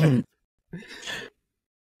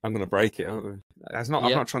I'm gonna break it. Aren't I? I've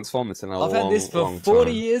not transformed this in a long time. I've had this for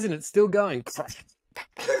 40 years and it's still going.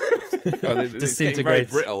 It's getting very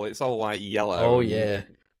brittle. It's all like yellow. Oh yeah.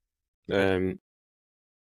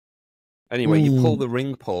 Anyway, you pull the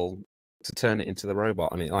ring pull to turn it into the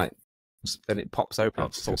robot, and then it pops open.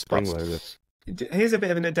 It's all spring loaded. Here's a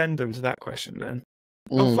bit of an addendum to that question then.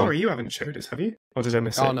 Oh, Florey, you haven't showed us, have you? Or did I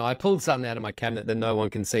miss it? Oh no, I pulled something out of my cabinet that no one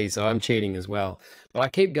can see, so I'm cheating as well. But I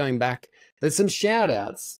keep going back. There's some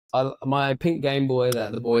shout-outs. My pink Game Boy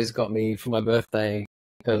that the boys got me for my birthday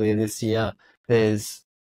earlier this year. There's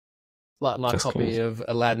like my copy of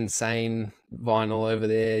Aladdin Sane vinyl over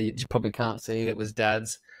there. You probably can't see it was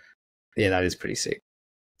Dad's. Yeah, that is pretty sick.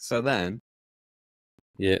 So then,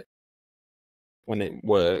 yeah, when it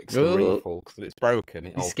works, the refill, because it's broken,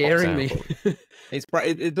 it all scaring me.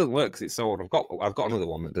 It doesn't work because it's sold. I've got another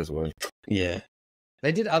one that does work. Yeah,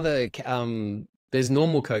 they did other. There's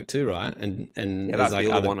normal Coke too, right? And yeah, that's like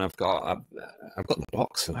the other one I've got. I've got the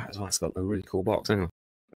box for that as well. It's got a really cool box. Anyway.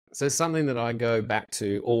 So something that I go back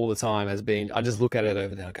to all the time has been, I just look at it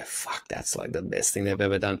over there and go, fuck, that's like the best thing they've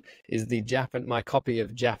ever done, is my copy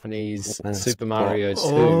of Japanese Super Mario 2.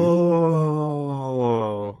 Oh.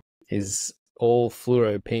 Is all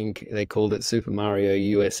fluoro pink. They called it Super Mario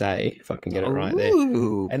USA, if I can get it right there.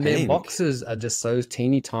 And their boxes are just so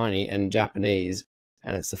teeny tiny and Japanese,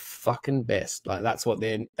 and it's the fucking best. Like that's what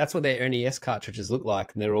their NES cartridges look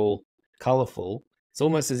like, and they're all colourful. It's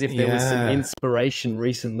almost as if there was some inspiration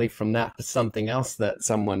recently from that for something else that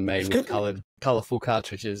someone made with colourful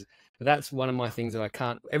cartridges. But that's one of my things that I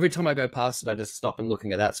can't... Every time I go past it, I just stop and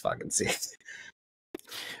looking at that's fucking sick.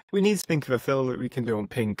 We need to think of a film that we can do on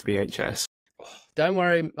pink VHS. Don't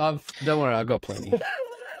worry, I've got plenty.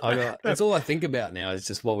 That's all I think about now is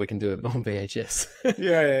just what we can do on VHS.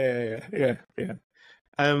 Yeah.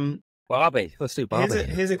 Barbie. Let's do Barbie.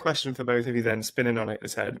 Here's a question for both of you then, spinning on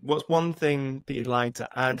its head. What's one thing that you'd like to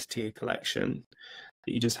add to your collection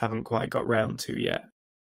that you just haven't quite got round to yet?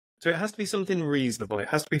 So it has to be something reasonable. It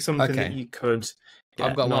has to be something that you could get.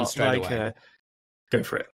 I've got one straight away. Go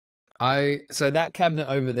for it. So that cabinet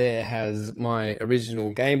over there has my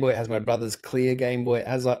original Game Boy. It has my brother's clear Game Boy. It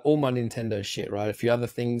has like all my Nintendo shit, right? A few other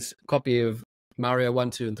things. Copy of Mario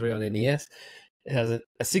 1, 2, and 3 on NES. It has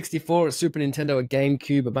a 64, a Super Nintendo, a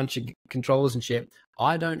GameCube, a bunch of controllers and shit.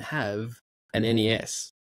 I don't have an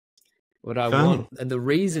NES. What I want, and the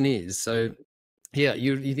reason is, so here,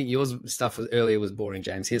 you think yours stuff earlier was boring,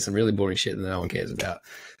 James. Here's some really boring shit that no one cares about.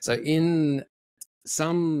 So the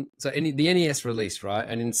NES released, right?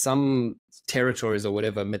 And in some territories or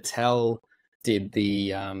whatever, Mattel did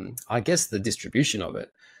the, I guess, the distribution of it.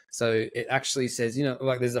 So it actually says,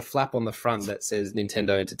 like there's a flap on the front that says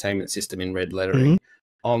Nintendo Entertainment System in red lettering.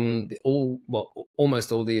 On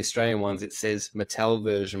almost all the Australian ones, it says Mattel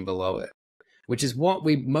version below it, which is what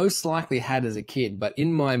we most likely had as a kid. But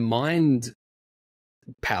in my mind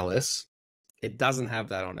palace, it doesn't have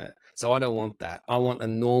that on it. So I don't want that. I want a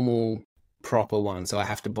normal, proper one. So I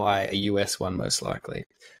have to buy a US one most likely.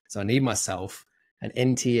 So I need myself an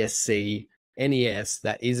NTSC NES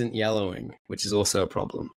that isn't yellowing, which is also a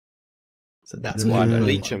problem. So that's why I don't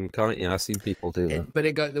bleach them, can't you? I've seen people do that.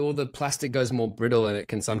 But all the plastic goes more brittle and it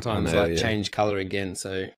can sometimes change color again.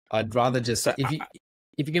 So I'd rather just if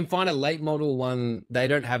you can find a late model one, they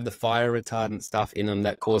don't have the fire retardant stuff in them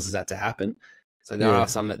that causes that to happen. So there are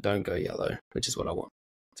some that don't go yellow, which is what I want.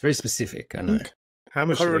 It's very specific, I know. How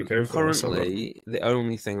much do you go for? Currently, the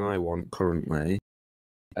only thing I want currently,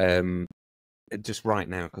 just right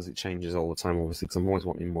now, because it changes all the time, obviously, because I'm always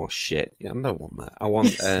wanting more shit. Yeah, I don't want that. I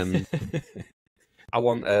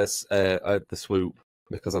want, the Swoop,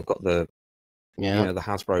 because I've got the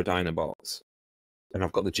Hasbro Dinobots, and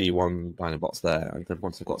I've got the G1 Dinobots there, and then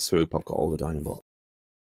once I've got Swoop, I've got all the Dinobots.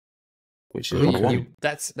 Which is what I want.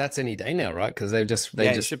 That's any day now, right? Because they just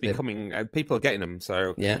should be coming. People are getting them,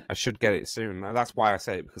 so I should get it soon. That's why I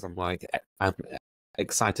say it, because I'm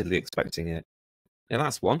excitedly expecting it. Yeah,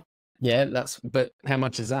 that's one. Yeah, but how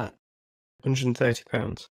much is that?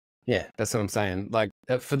 £130. Yeah, that's what I'm saying. Like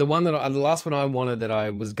for the one the last one I wanted that I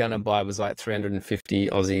was gonna buy was like 350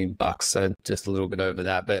 Aussie bucks, so just a little bit over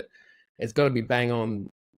that. But it's got to be bang on.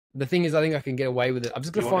 The thing is, I think I can get away with it. I'm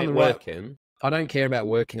just gonna find the working. I don't care about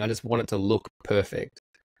working. I just want it to look perfect,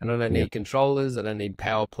 and I don't need controllers. I don't need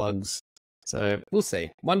power plugs. So we'll see.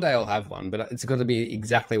 One day I'll have one, but it's got to be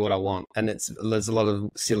exactly what I want. And there's a lot of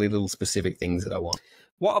silly little specific things that I want.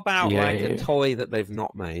 What about a toy that they've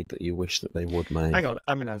not made that you wish that they would make? Hang on,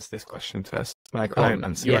 I'm going to answer this question first. You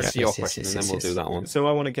answer your question, and then we'll do that one. So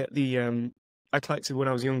I want to get the I collected when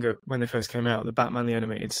I was younger, when they first came out, the Batman the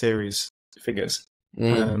Animated Series figures,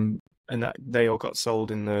 and that they all got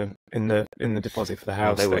sold in the deposit for the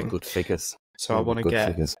house. They were good figures. So I want to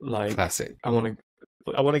get classic. I want to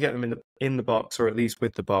I want to get them in the box, or at least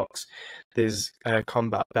with the box. There's a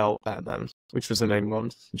Combat Belt Batman, which was the main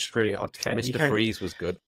one, which is really hard to get. Mr. Freeze was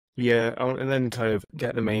good. Yeah, and then kind of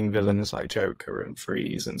get the main villains like Joker and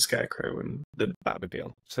Freeze and Scarecrow and the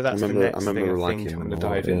Batmobile. So that's the next thing I think I'm going to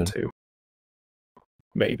dive into.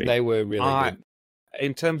 Maybe. They were really good.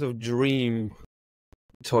 In terms of dream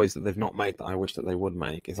toys that they've not made that I wish that they would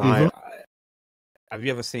make, is have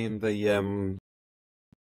you ever seen the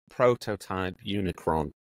prototype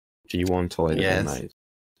Unicron G1 toy that they made?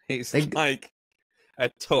 It's like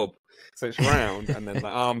a tub. So it's round, and then the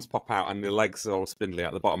arms pop out, and the legs are all spindly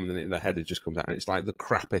at the bottom, and then the head just comes out, and it's like the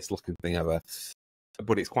crappiest looking thing ever.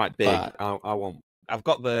 But it's quite big. I've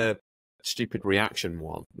got the stupid reaction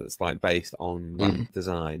one that's like based on that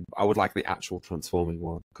design. I would like the actual transforming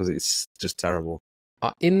one because it's just terrible.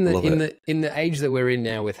 In the age that we're in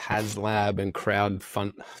now with HasLab and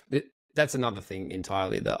crowdfund, that's another thing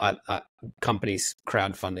entirely. That companies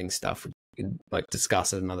crowdfunding stuff. Like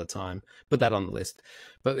discuss at another time. Put that on the list.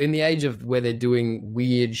 But in the age of where they're doing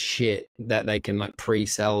weird shit that they can like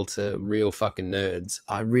pre-sell to real fucking nerds,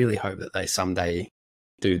 I really hope that they someday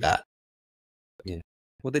do that. Yeah.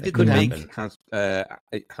 Well, they did the big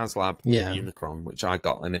HasLab Unicron, which I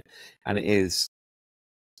got in it, and it is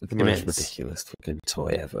the most ridiculous fucking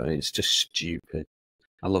toy ever. It's just stupid.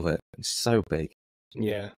 I love it. It's so big.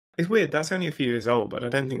 Yeah. It's weird. That's only a few years old, but I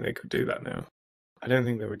don't think they could do that now. I don't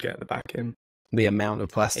think they would get the back in. The amount of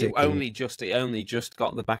plastic. It only just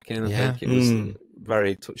got the back in. I think it was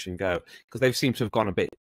very touch and go because they seem to have gone a bit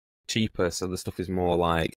cheaper. So the stuff is more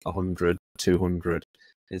like 100, 200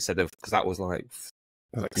 instead of because that was like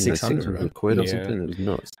 600 quid or something. It was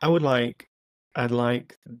nuts. I'd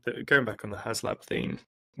like going back on the HasLab theme.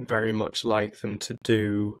 Very much like them to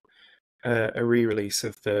do a re-release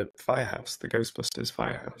of the Firehouse, the Ghostbusters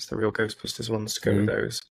Firehouse, the real Ghostbusters ones to go with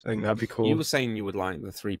those. I think that'd be cool. You were saying you would like the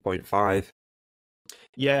 3.5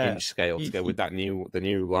 inch scale to go with the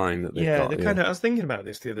new line that they've got. I was thinking about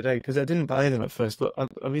this the other day because I didn't buy them at first, but I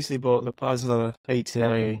obviously bought the Plasma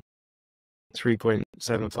 80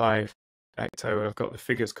 3.75 Ecto, and I've got the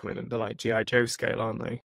figures coming, and they're like G.I. Joe scale, aren't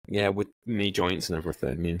they? Yeah, with knee joints and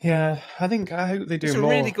everything. Yeah, I hope they do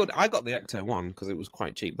more. It's really good. I got the Ecto one because it was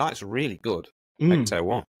quite cheap. That's really good. Ecto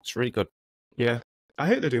one. It's really good. Yeah, I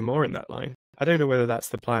hope they do more in that line. I don't know whether that's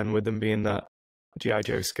the plan with them being that G.I.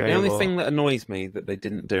 Joe scale. The only thing that annoys me that they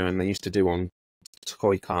didn't do, and they used to do on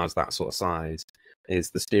toy cars that sort of size, is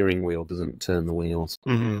the steering wheel doesn't turn the wheels.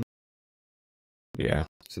 Yeah.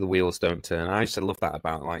 So the wheels don't turn. I used to love that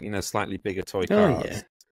about slightly bigger toy cars. Oh, yeah.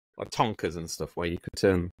 Like Tonkas and stuff where you could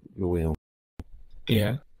turn the wheel.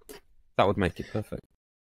 Yeah. That would make it perfect.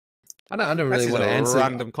 I don't really want to answer.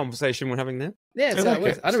 Random conversation we're having now. Yeah,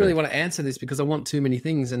 I don't really want to answer this because I want too many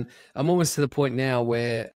things, and I'm almost to the point now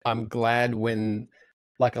where I'm glad when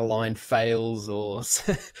like a line fails or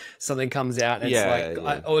something comes out, and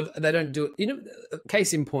or they don't do it.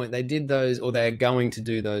 Case in point, they did those, or they're going to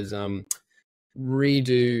do those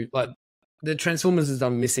redo like. The Transformers has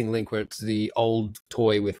done Missing Link, where it's the old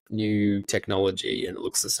toy with new technology and it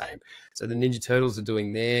looks the same. So the Ninja Turtles are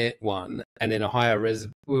doing their one, and then a higher res.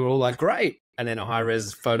 We were all like, great. And then a high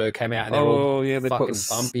res photo came out, and they're all fucking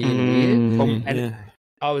bumpy and weird. And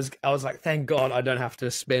I was like, thank God I don't have to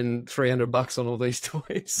spend $300 on all these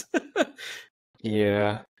toys.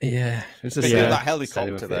 Yeah. It's just that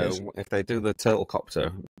helicopter though. If they do the turtle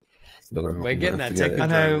copter, we're getting that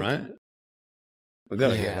Technodrome, right? We've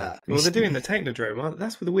got to get that. Well, they're doing the Technodrome.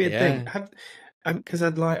 That's the weird thing. Because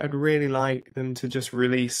I'd really like them to just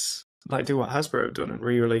release, like do what Hasbro have done and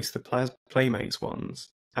re-release the Playmates ones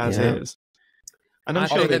as is. And I'm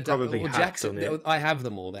sure they probably have done it. I have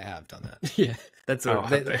them all. They have done that. Yeah, that's.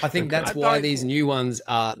 I think that's why these new ones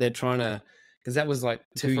are. They're trying to, because that was like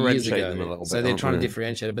 2 years ago. So they're trying to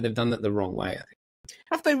differentiate it, but they've done it the wrong way. I think.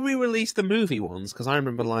 Have they re-released the movie ones? Because I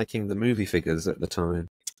remember liking the movie figures at the time.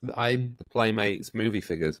 The Playmates movie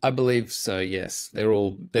figures. I believe so. Yes, they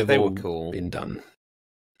were cool. Been done.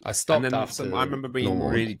 I stopped after. I remember being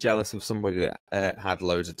really jealous of somebody that had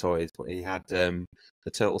loads of toys, but he had the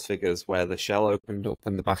Turtles figures where the shell opened up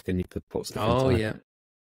in the back and you could put stuff. Oh inside.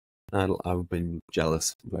 Yeah, I've been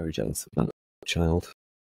jealous, very jealous of that child.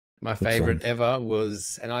 My favorite ever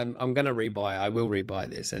was, and I'm going to rebuy. I will rebuy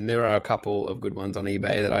this, and there are a couple of good ones on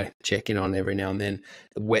eBay that I check in on every now and then.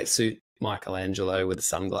 The wetsuit Michelangelo with the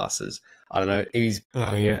sunglasses. I don't know.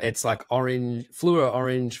 It's like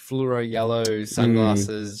fluoro yellow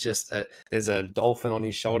sunglasses. Just there's a dolphin on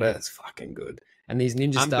his shoulder. It's fucking good. And these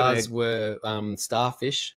Ninja Stars were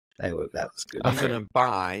starfish. That was good. I'm gonna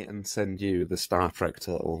buy and send you the Star Trek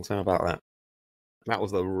turtles. How about that? That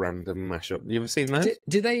was a random mashup. You ever seen that?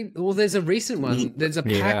 Did they? Well, there's a recent one. There's a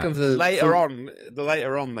pack of the later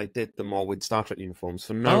on. They did them all with Star Trek uniforms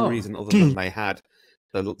for no reason other than they had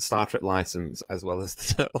the Star Trek license as well as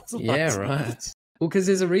the Turtles. Yeah, right. Well, because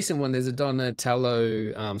there's a recent one. There's a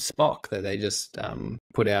Donatello Spock that they just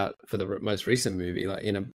put out for the most recent movie. Like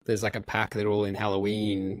there's like a pack. They're all in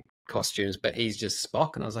Halloween costumes, but he's just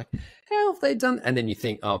Spock. And I was like, how have they done? And then you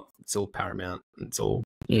think, oh, it's all Paramount. It's all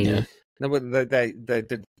yeah. No, but they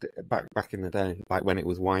did back in the day, like when it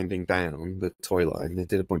was winding down the toy line. They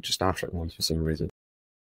did a bunch of Star Trek ones for some reason.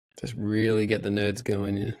 Just really get the nerds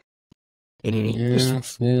going. Yeah. Mm-hmm.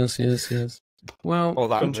 Yes. Well,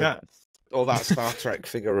 all that Star Trek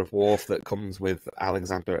figure of Worf that comes with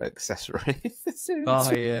Alexander accessories.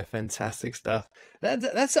 Oh yeah, fantastic stuff.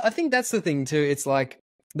 That's I think that's the thing too. It's like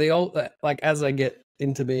as I get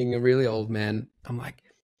into being a really old man, I'm like,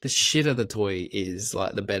 the shitter the toy is,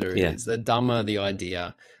 like the better it is. The dumber the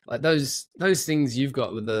idea. Like those things you've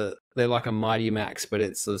got with they're like a Mighty Max, but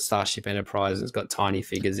it's the Starship Enterprise and it's got tiny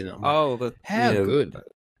figures in them. Oh, how good.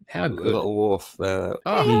 The little Worf.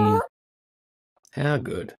 How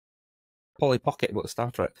good. Polly Pocket, but Star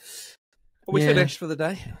Trek. Are we finished for the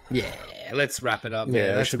day? Yeah, let's wrap it up.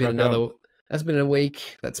 Yeah, that's been that's been a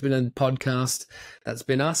week. That's been a podcast. That's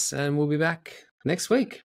been us, and we'll be back next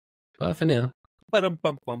week. Bye for now. Bum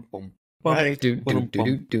bum bum bum. Bye.